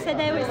funny. So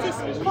there was this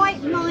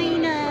quite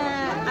minor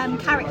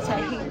character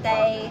who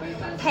they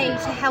pay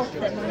to help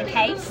them in the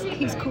case,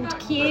 who's called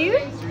Q,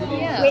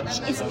 which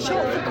is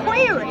short for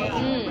query,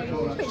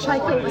 which I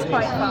thought was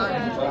quite fun.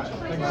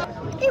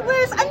 It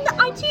was, and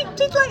I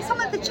did like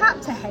some of the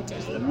chapter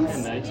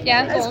headings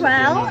as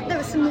well. There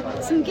were some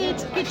good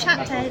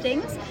chapter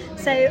headings.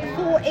 So,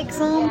 for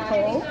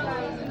example,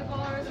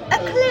 a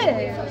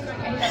clue.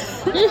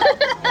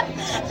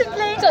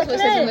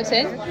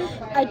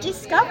 A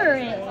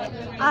discovery.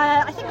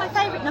 I think my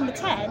favourite, number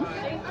 10.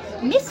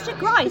 Mr.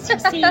 Grice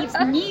receives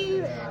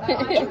new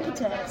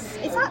impetus.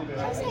 Is that, can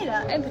I say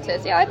that?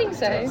 Impetus, I think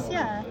so.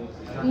 Yeah.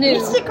 New.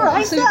 Mr.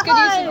 Grice so good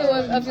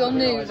use of your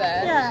new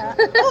there. Yeah.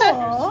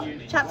 Or,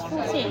 chapter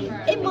 14,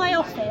 in my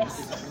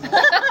office.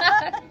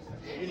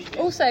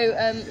 Also,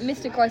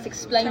 Mr. Grice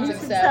explains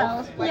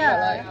himself.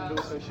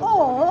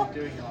 Or,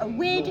 a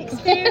weird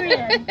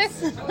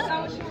experience.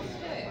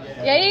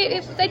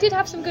 They did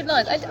have some good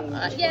lines.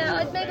 Maybe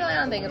I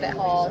am being a bit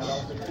harsh.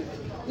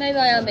 maybe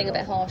I am being a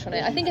bit harsh on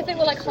it. I think if it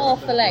were like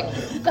half the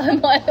length, I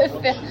might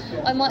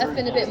have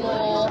been a bit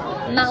more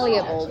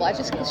malleable. But I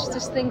was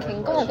just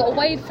thinking, God, I've got to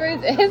wade through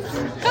this.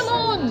 Come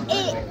on.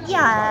 It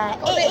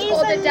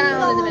is a bit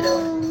down in the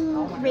middle.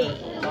 Read.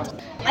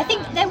 I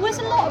think there was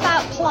a lot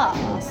about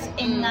class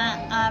in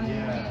that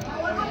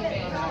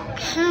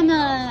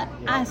Hannah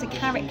as a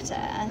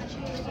character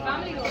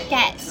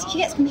gets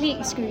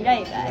completely screwed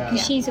over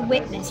because she's a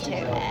witness to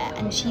it,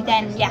 and she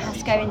then has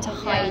to go into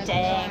hiding,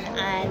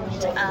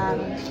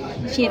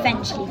 and she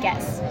eventually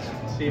gets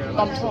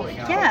bumped off.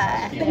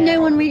 Yeah, but no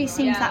one really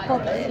seems that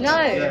bothered. No,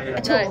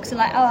 at all. So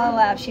like, oh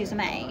well, she was a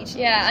maid.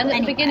 Yeah, and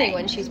at the beginning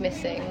when she's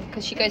missing,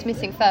 because she goes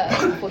missing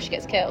first before she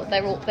gets killed,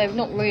 they're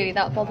not really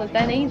that bothered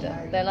then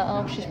either. They're like,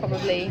 oh, she's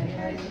probably.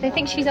 They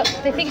think she's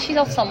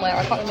off somewhere.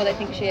 I can't remember where they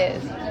think she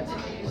is.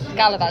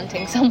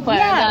 Gallivanting somewhere.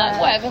 Yeah. And they're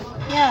like, whatever.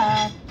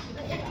 Yeah.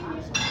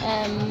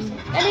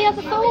 Any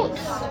other thoughts?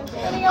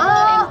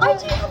 I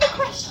do have a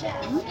question.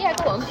 Yeah,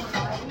 go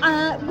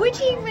on. Would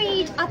you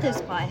read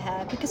others by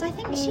her? Because I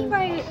think she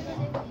wrote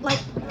like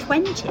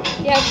 20.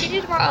 Yeah, she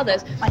did write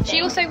others. She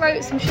also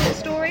wrote some short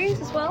stories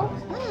as well.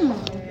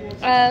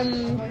 I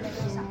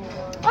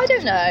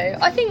don't know.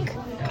 I think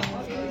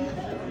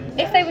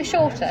if they were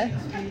shorter,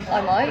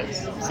 I might.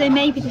 So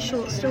maybe the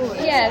short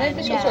stories. Yeah, maybe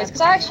the short stories.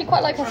 Because I actually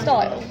quite like her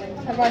style,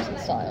 her writing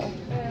style.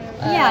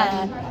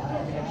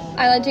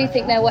 And I do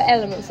think there were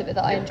elements of it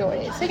that I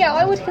enjoyed. So yeah,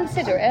 I would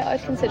consider it.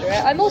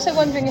 I'm also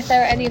wondering if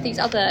there are any of these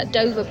other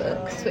Dover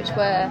books which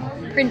were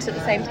printed at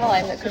the same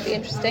time that could be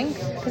interesting.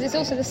 Because it's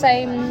also the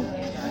same,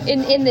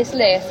 in this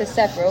list, there's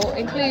several.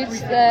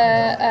 Includes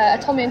the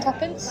Tommy and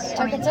Tuppence.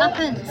 Tommy and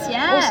Tuppence,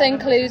 yeah. Also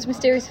includes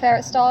Mysterious Affair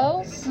at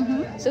Styles.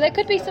 Mm-hmm. So there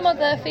could be some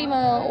other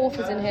female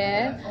authors in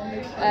here.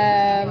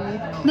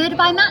 Murder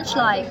by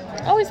Matchlight.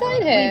 Oh, is that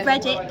in here? We've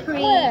read it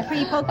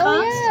pre-podcast.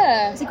 Oh,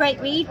 yeah. It's a great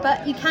read,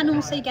 but you can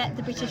also get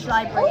the British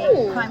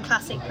Library Crime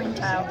Classic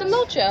printout. The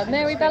Lodger,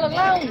 Mary Belloc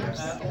Lowndes.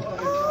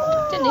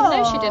 Didn't even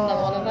know she didn't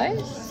have one of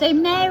those. So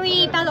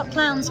Mary Belloc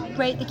Lowndes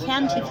wrote the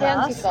Chianti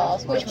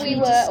Class, which we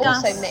were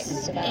also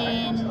mixed about.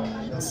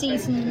 In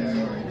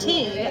season 2,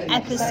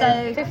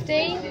 episode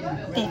 15.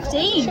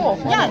 15. Sure.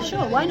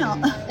 Sure. Why not?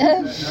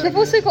 They've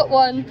also got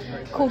one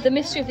called The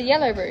Mystery of the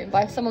Yellow Room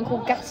by someone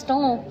called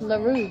Gaston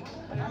Leroux.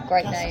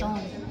 Great name.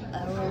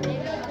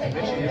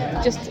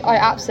 I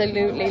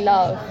absolutely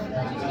love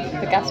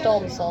the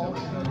Gaston song.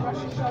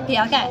 Be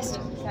our guest.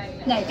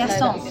 No,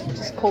 Gaston. No,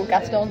 just called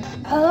Gaston.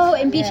 Oh,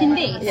 in Beauty and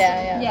Beast?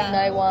 Yeah.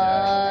 No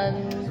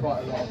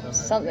one.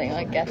 Something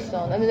like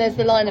Gaston. And then there's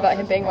the line about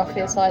him being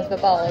roughly the size of a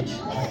barge.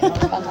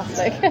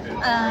 Fantastic.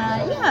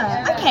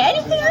 Yeah. Okay,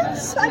 anything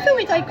else? I feel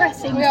we're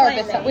digressing. We are a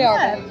bit.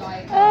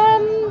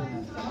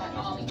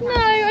 No,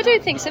 I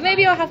don't think so.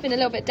 Maybe I have been a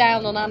little bit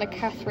down on Anna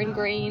Katherine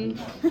Green.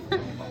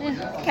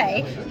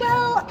 Okay.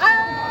 Well,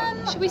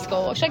 should we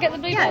score? Should I get the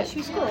blue Yeah, book? should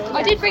we score?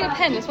 I did bring a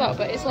pen as well,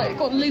 but it's like it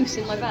got loose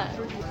in my bag.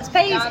 I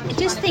suppose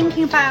just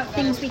thinking about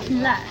things we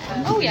can learn.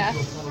 Oh yeah.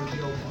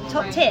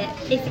 Top tip: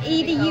 if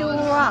either you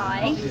or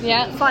I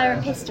fire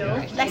a pistol,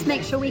 let's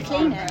make sure we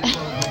clean it.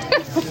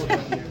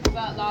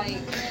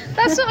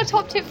 That's not a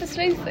top tip for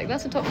sleuthing.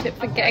 That's a top tip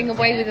for getting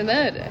away with a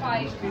murder.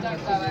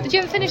 Did you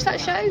ever finish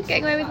that show,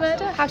 Getting Away with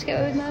Murder? How to Get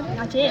Away with Murder?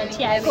 I did.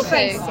 Yeah, it got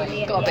very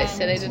silly. Got a bit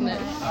silly, didn't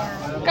it?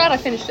 Glad I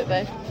finished it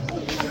though.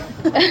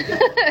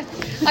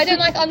 I don't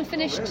like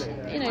unfinished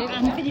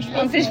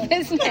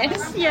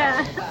business.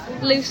 Yeah.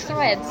 Loose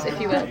threads, if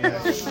you will.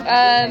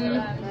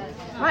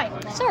 Right.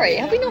 Sorry,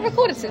 have we not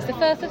recorded since the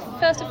 1st of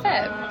Feb?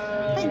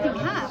 I don't think we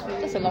have.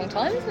 That's a long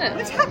time, isn't it?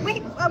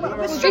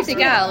 We're busy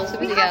gals.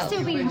 We have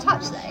still been in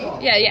touch though.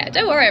 Yeah.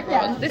 Don't worry,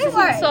 everyone. This is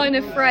a sign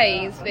of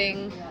phrase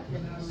being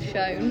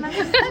shown.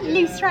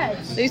 Loose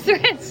threads. Loose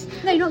threads.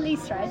 No, not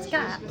loose threads.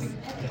 Gaps.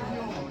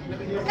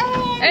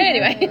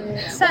 Anyway,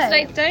 so what's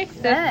today's day?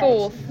 The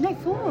 4th. No,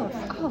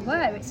 4th. Oh,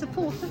 whoa, it's the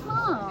 4th of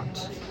March.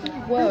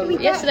 Whoa,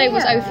 yesterday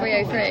was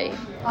 0303.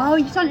 Oh,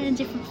 you've done it in a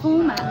different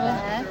format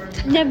there.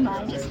 Never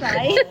mind, it's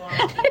fine.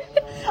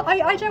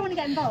 I don't want to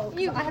get involved.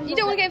 You don't want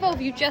to get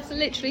involved, you just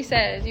literally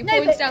said, you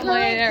pointed out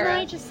my own error. Can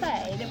I just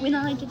say that when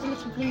I did the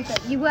little blue book,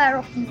 you were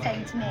often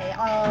saying to me,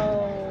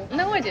 oh...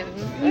 No, I didn't.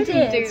 You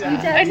did. Do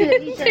that. I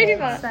didn't do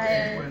that.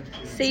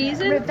 So,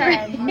 Season 3,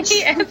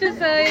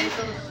 episode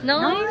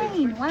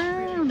 9.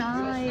 Wow,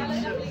 9.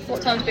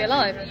 What time to be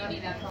alive?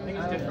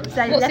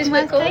 So, what's this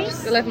book called?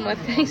 Case? The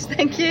Leavenworth Case,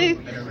 thank you.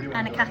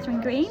 Anna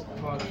Katherine Green.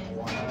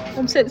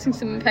 I'm sensing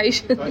some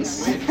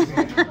impatience.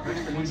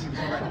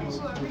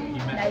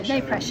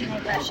 No pressure. I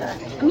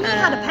mean, you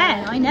had a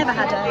pen. I never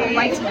had a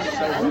writing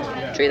pen.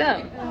 True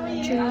that.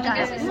 I don't know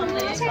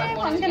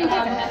what I'm going to give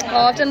it.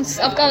 Oh, I've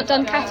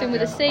done Katherine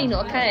with a C,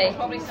 not a K.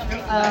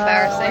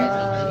 Embarrassing.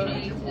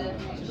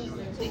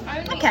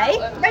 Okay,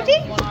 ready?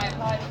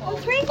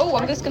 3. Oh,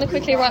 I'm just going to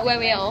quickly write where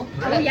we are.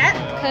 Oh yeah,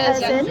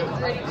 Curzon,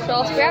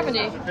 Shaftesbury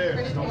Avenue.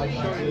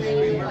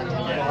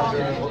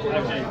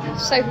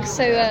 So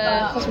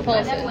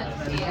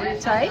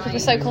cosmopolitan. Sorry? We're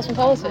so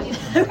cosmopolitan.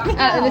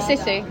 Out in the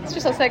city. It's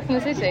just like Sex in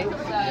the City.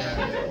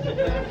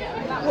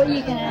 What are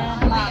you gonna?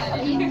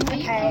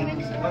 Okay.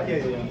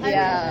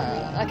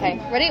 Yeah. Okay.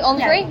 Ready? On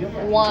Yeah. 3.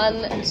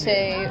 1,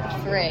 2,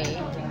 3.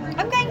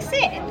 I'm going 6.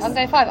 I'm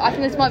going 5. I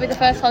think this might be the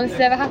first time this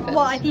has ever happened.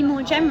 Well, I'd be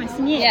more generous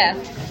than you. Yeah.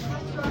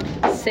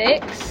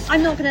 6.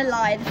 I'm not gonna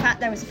lie. The fact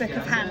there was a book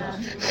of Hannah.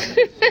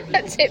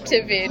 Tip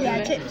tip in.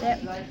 Yeah, tip.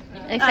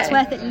 Okay. That's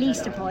worth at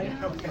least a point.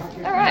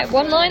 All right.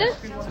 One-liner.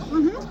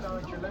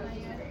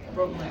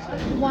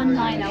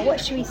 One-liner. What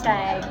should we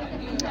say?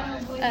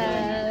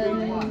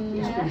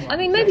 I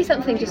mean, maybe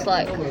something just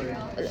like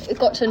it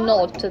got to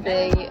nod to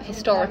the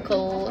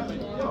historical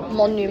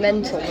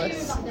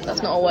monumentalness.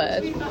 That's not a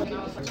word.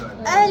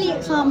 Early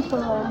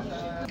example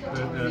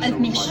of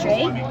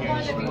mystery.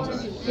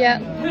 Yeah.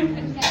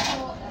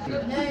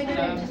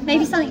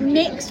 Maybe something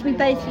mixed. We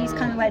both use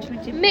kind of words.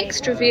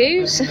 Mixed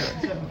reviews.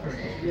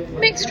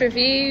 Mixed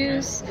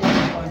reviews,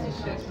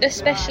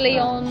 especially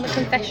on the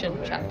confession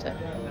chapter.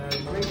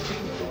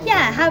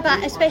 Yeah, how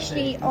about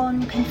especially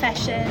on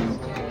confession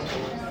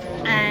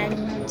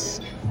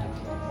and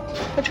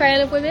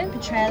Portrayal of women.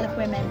 portrayal of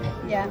women?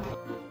 Yeah.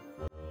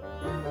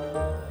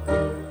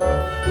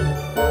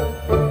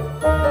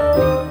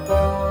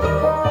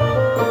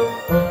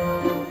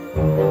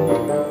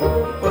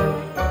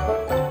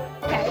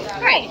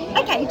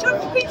 Okay, do you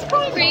want Queen's of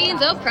Crime?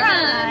 Queens of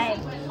Crime.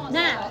 Right.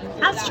 Now,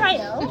 as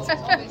trailed,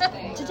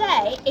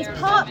 today is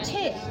part 2.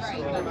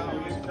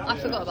 I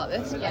forgot about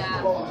this.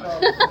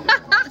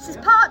 This is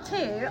part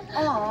 2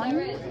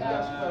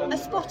 on a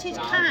spotted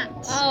cat.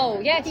 Oh,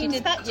 yes, The you did.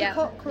 Inspector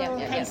Cockerell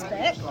yeah.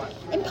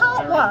 casebook. In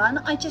part 1,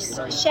 I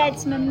just shared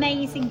some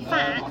amazing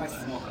facts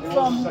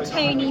from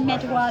Tony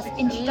Medwar's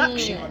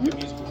introduction.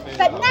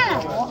 But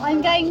now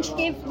I'm going to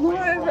give more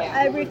of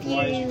a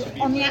review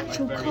on the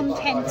actual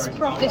contents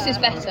proper. This is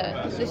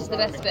better. This is the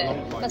best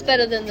bit. That's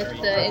better than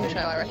the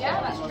intro, I reckon.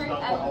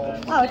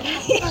 Oh, okay.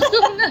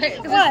 No,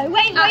 'cause Whoa,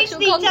 wait actual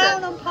me content.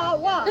 down on part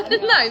 1. No, but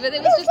it was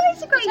There's just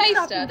loads of great a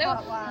stuff taster. in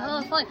part 1.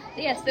 Oh, fine.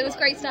 Yes, there was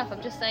great stuff.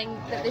 I'm just saying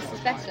that this is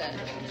better.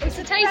 It's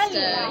a taster.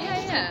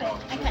 Brilliant. Yeah.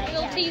 Okay, A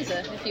little yeah.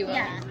 teaser, if you will.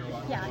 Yeah.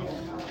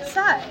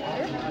 So,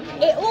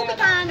 it all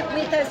began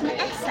with, there was an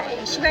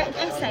essay, she wrote an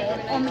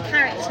essay on the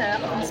character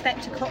of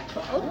Inspector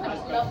Cockerell,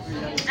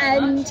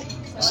 and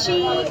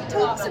she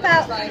talks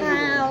about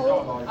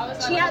how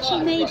she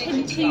actually made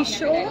him too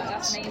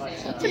short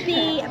to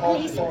be a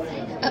police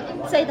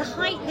officer. So the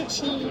height that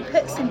she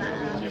puts him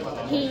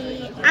at,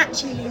 he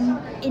actually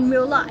in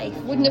real life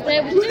Wouldn't have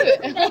been able to do it.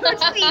 able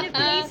to be a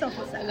police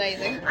officer.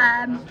 Amazing.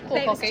 But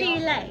it was Pocky. too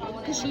late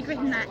because she'd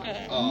written that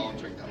in.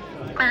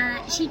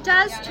 She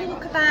does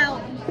talk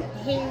about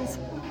his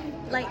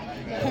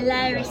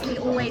hilariously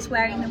always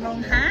wearing the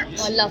wrong hat.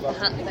 I love the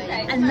hat thing.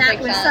 And that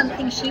Big was fan.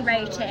 something she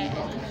wrote in.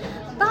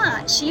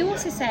 But she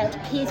also said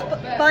he's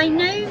by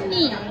no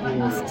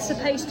means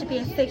supposed to be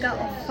a figure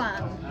of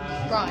fun.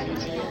 Right.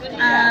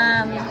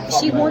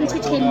 She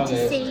wanted him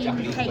to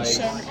seem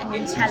patient and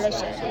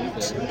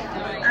intelligent.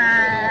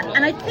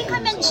 And I think I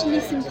mentioned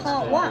this in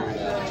part 1,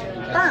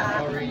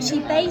 but she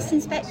based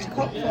Inspector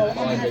Cockerell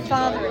on her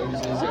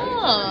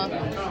father-in-law.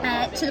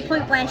 To the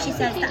point where she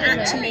says that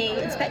actually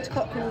Inspector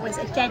Cockerell was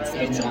a dead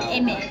spitting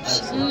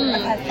image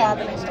of her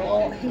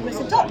father-in-law, who was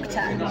a doctor,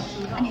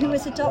 and who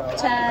was a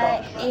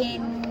doctor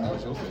in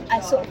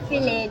a sort of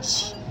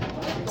village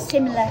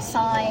similar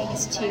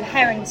size to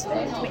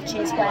Heronsford, which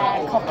is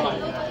where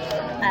Cocky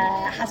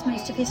has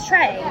most of his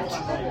trade.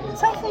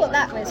 So I thought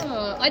that was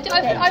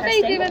I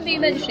vaguely remember you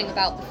mentioning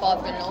about the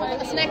father-in-law.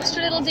 That's an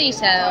extra little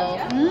detail.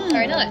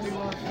 Very nice.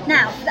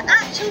 Now, the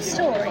actual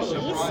stories,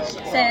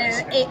 so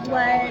it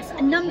was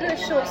a number of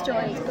short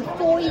stories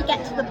before you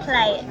get to the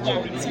play at the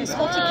end. So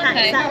Spotted Cat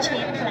is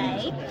actually a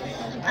play,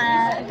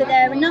 but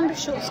there are a number of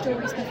short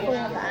stories before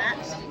that.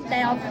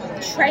 They are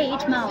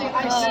trademark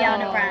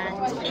Christiana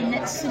brand in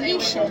that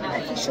solution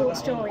of the short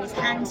stories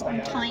hangs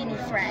on tiny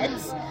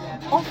threads,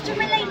 often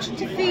related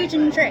to food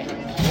and drink.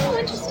 Oh,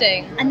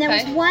 interesting. And there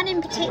was one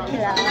in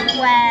particular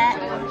where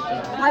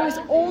I was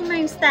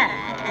almost there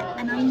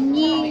and I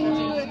knew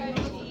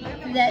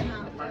that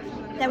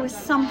there was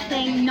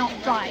something not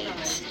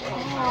right,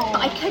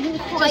 but I couldn't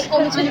quite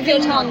On the tip of your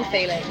tongue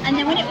feeling. And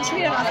then when it was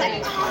real, I was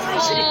like, oh, I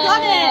should have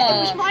got it. It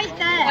was right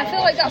there. I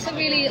feel like that's a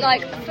really,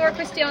 for a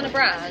Christiana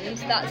brand,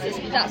 that's as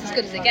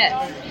good as it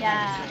gets.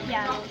 Yeah.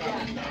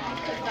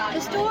 The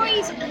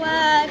stories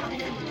were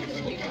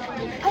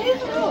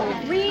overall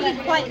really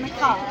quite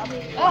macabre.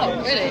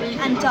 Oh, really?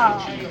 And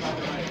dark.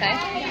 Okay.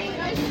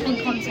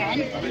 In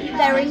content.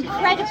 There are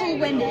incredible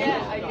women.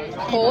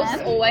 Of course,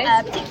 always.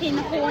 Particularly in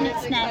the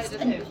Hornet's Nest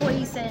and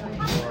Poison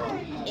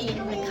in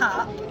the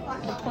Cup.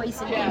 The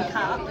Poison in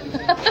Cup.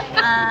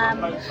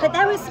 But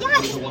there was,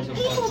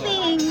 people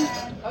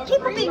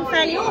being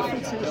fairly awful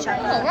to each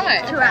other Oh,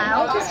 right.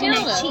 throughout.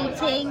 Christiana.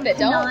 Cheating, Bit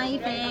dark.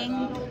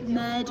 conniving,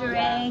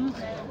 murdering,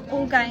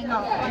 all going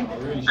on.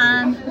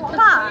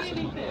 But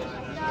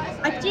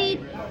I did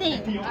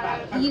think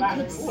you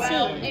could see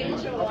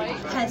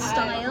her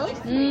style.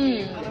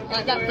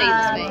 Like that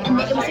pleases me. And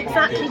that it was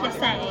exactly the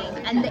same.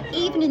 And that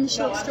even in the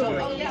short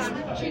stories,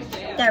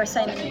 there are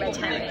so many red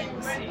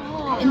herrings.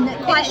 In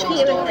quite a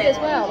few of them as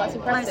well. That's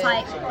impressive.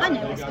 I was like, I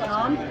know what's going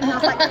on. And I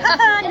was like,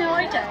 haha, no,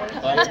 I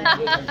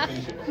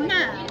don't.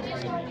 Now,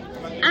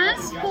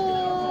 as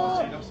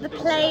for the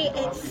play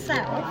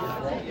itself,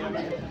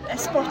 A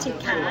Spotted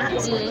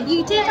Cat,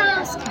 you did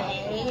ask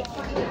me,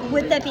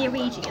 would there be a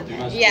reading of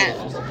it? Yeah.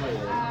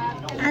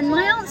 And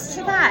my answer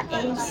to that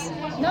is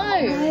no,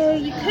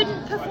 you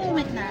couldn't perform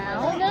it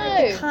now.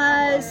 No.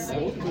 Because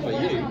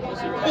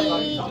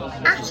the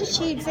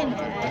attitudes in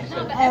it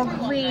are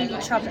really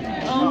troubling.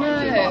 Oh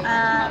no.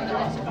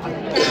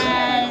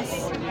 There's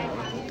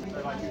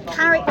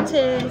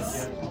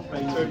characters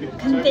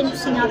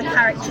convincing other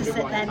characters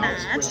that they're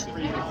mad.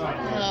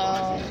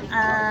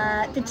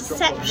 The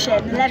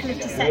deception, the level of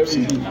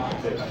deception in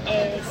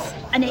it is,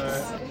 and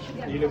it's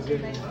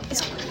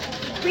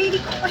really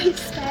quite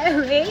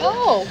scary.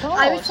 Oh God.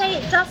 I would say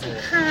it doesn't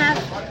have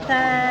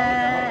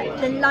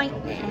the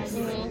lightness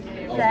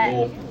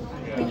that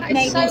we've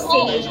maybe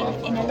seen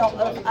in a lot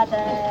of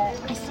other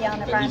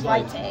Christiana Brand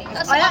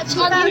writings. I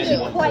actually found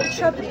it quite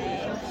troubling.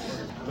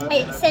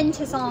 It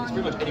centres on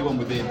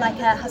like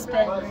a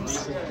husband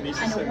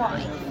and a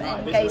wife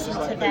and goes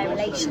into their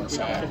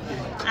relationship,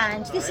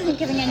 and this isn't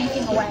giving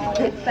anything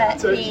away, but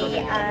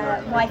the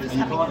wife is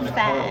having an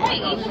affair,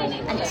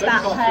 and it's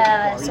about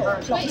her sort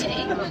of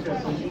plotting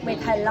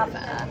with her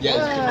lover,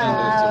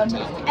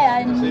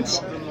 and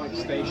just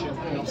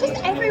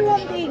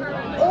everyone being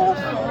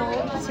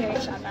awful to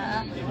each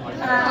other.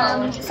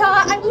 So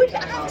I would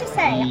have to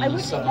say I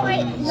would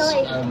quite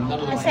like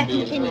a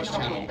second opinion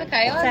on it.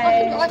 Okay, so,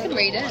 I can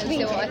read it and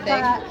see what I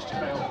think.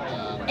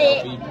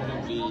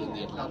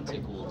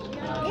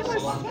 It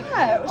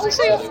was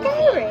so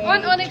scary.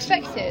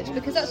 Unexpected,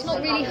 because that's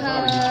not really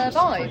her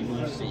vibe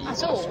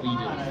at all.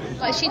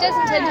 Like she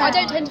doesn't tend. I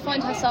don't tend to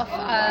find her stuff.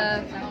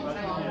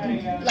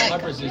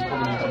 Like,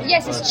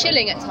 yes, it's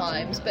chilling at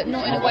times, but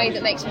not in a way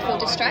that makes me feel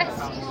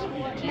distressed.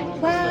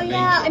 Well,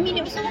 yeah, I mean,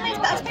 it was always,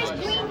 but I suppose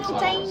Green for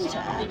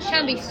Danger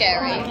can be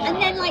scary. And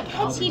then, like,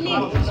 Hetty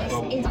Lose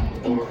is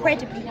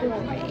incredibly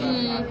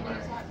gory.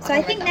 So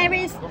I think there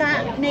is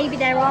that, maybe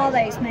there are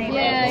those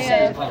moments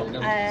of...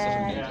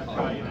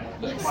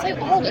 it's so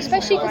odd,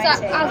 especially because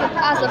as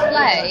a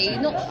play,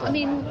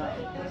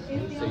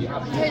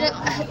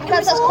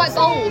 that's quite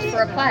bold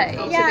for a play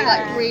to be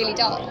like really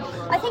dark.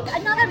 I think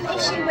another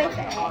issue with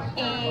it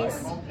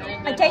is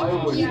I don't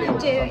think you can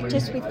do it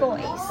just with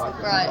voice,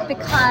 right?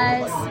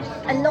 Because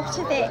a lot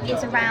of it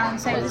is around.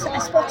 So a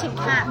spotted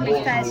cat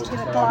refers to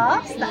a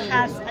glass that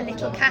has a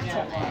little cat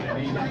on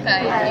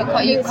it.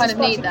 Okay, you kind of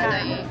need that,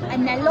 don't you?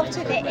 And a lot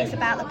of it is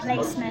about the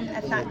placement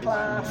of that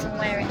glass and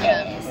where it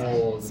is.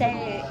 So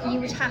you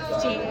would have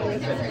to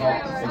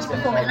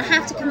perform it. And I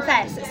have to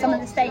confess that some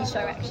of the stage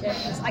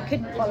directions I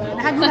couldn't follow,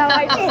 and I had no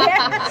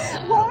idea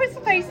what was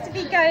supposed to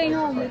be going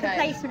on with the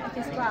placement of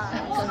this glass.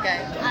 Okay.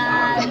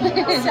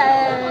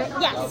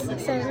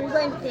 So we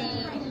won't be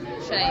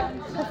shame.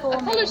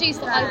 Apologies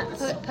that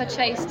I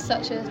purchased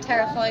such a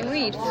terrifying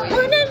read for you.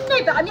 Oh no,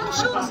 but I mean the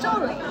short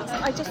stories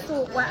I just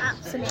thought were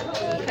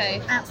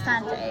absolutely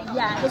outstanding.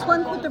 Yeah, there's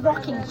one called The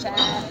Rocking Chair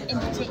in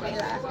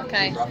particular.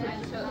 Okay.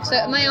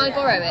 So may I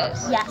borrow it?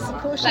 Yes, of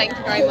course. Thank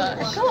you very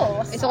much. Of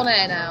course. It's on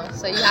air now,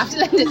 so you have to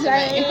lend it to me.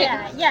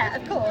 Yeah,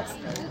 of course.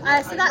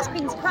 So that's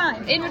Queen's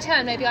Crime. In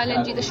return, maybe I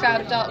lend you The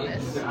Shroud of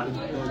Darkness.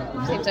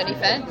 Seems only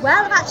fair.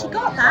 Well, I've actually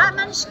got that. I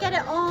managed to get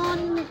it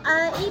on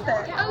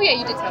ebook. Oh yeah,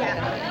 you did tell me.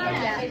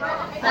 Yeah.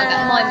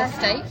 My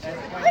mistake.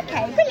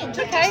 Okay, brilliant. Do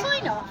you want to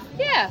sign off?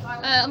 Yeah.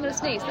 I'm going to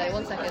sneeze though.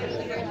 1 second.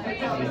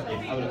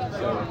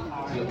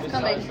 It's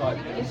coming.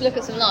 Look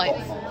at some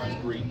lights.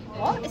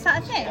 What? Is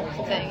that a thing? It's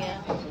a thing,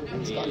 yeah.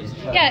 It's gone.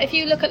 Yeah, if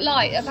you look at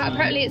light,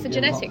 apparently it's a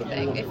genetic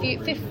thing.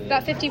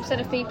 About 50%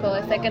 of people,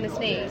 if they're going to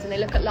sneeze and they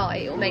look at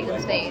light, it will make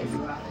them sneeze.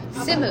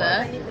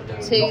 Similar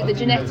to the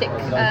genetic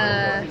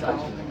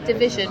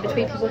division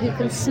between people who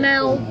can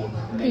smell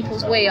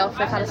people's wee after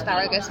they've had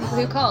asparagus and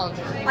people who can't.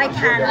 I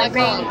can. I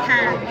really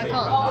can. I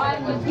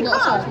can't. You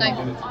Not can't?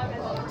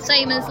 No.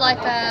 Same as like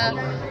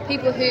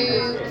people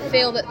who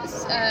feel that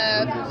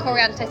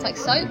coriander tastes like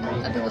soap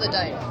and people that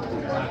don't.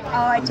 Oh,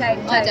 I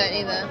don't. I don't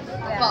either.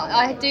 Yeah. But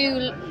I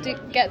do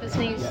get the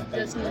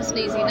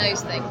sneezy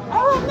nose thing.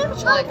 Oh, I've never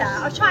tried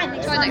that. I'll try it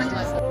next time.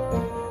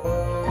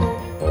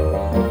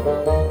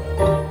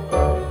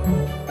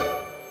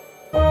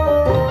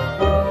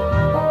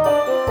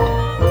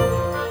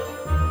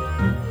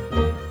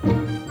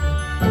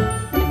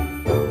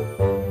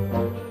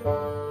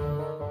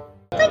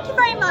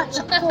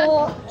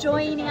 For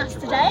joining us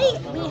today.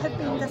 We have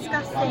been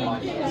discussing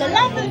the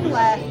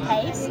Leavenworth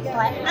case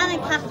by Anna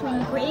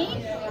Katherine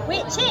Green,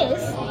 which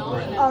is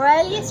our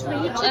earliest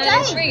read to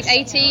date.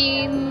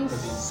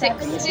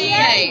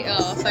 1868.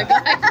 Oh, so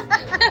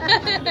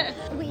good.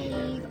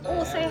 We've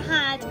also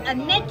had a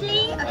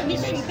medley of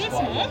Mystery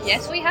Business.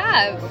 Yes, we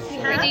have.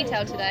 Very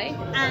detailed today.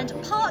 And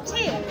part 2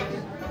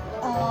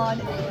 on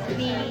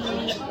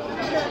the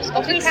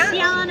Spotted Cat.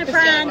 Christiana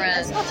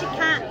brand, Spotted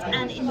Cat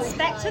and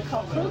Inspector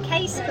Cockerel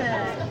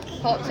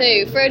casebook. Part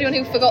 2. For anyone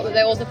who forgot that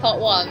there was a part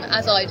 1,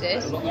 as I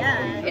did.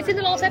 Yeah. It's in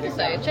the last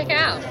episode. Check it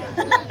out.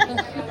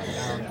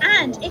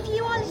 And if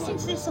you are listening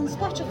to this on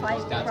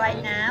Spotify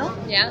right now,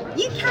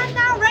 you can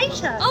now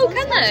rate us. Oh,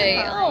 can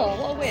they? Oh,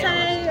 what a weird. So,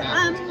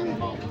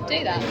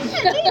 do that.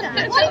 Yeah, do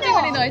that. Why That'd be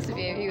not? really nice of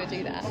you if you would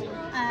do that.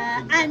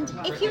 And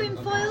if you're in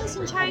Foyles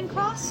and Charing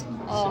Cross,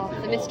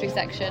 the mystery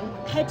section.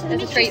 Head to the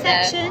There's mystery a treat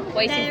there, section.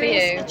 waiting for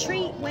There you. is a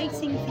treat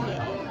waiting for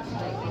you.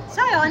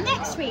 So our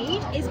next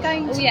read is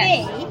going to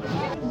be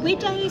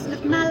Widows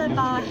of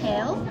Malabar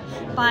Hill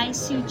by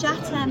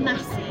Sujata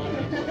Massey.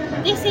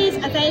 This is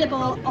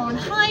available on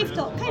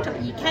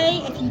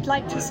hive.co.uk if you'd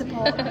like to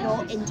support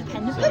your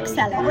independent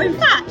bookseller. Or in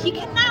fact, you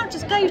can now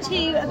just go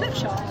to a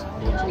bookshop.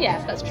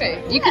 Yes, that's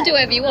true. You can do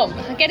whatever you want.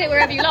 Get it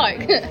wherever you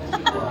like.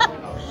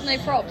 No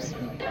props.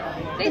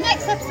 The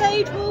next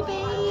episode will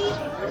be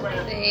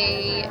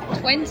the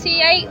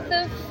 28th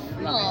of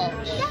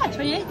March. Yeah,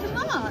 28th of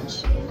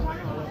March.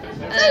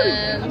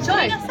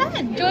 Join us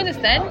then. Join us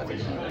then.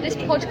 This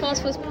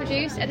podcast was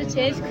produced,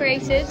 edited,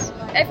 created,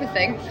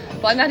 everything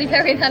by Maddie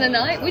Perry and Hannah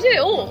Knight. We do it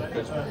all.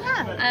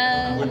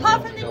 Yeah.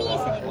 Apart from the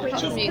music,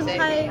 which is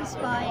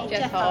composed by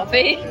Jeff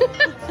Harvey.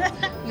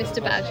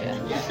 Mr. Badger.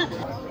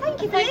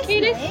 Thank you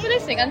for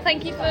listening, and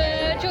thank you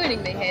for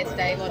joining me here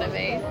today, mon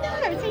ami. No,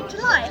 it's been a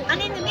delight. And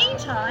in the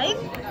meantime,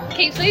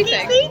 keep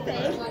sleeping. Keep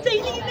sleeping. Don't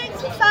you think it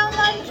makes it sound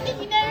like,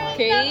 you know,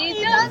 keep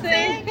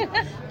dancing.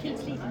 Keep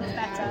sleeping is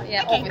better.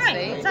 Yeah, okay,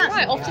 obviously. Great.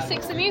 Right, off to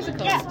 6 the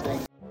musical.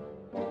 Yeah.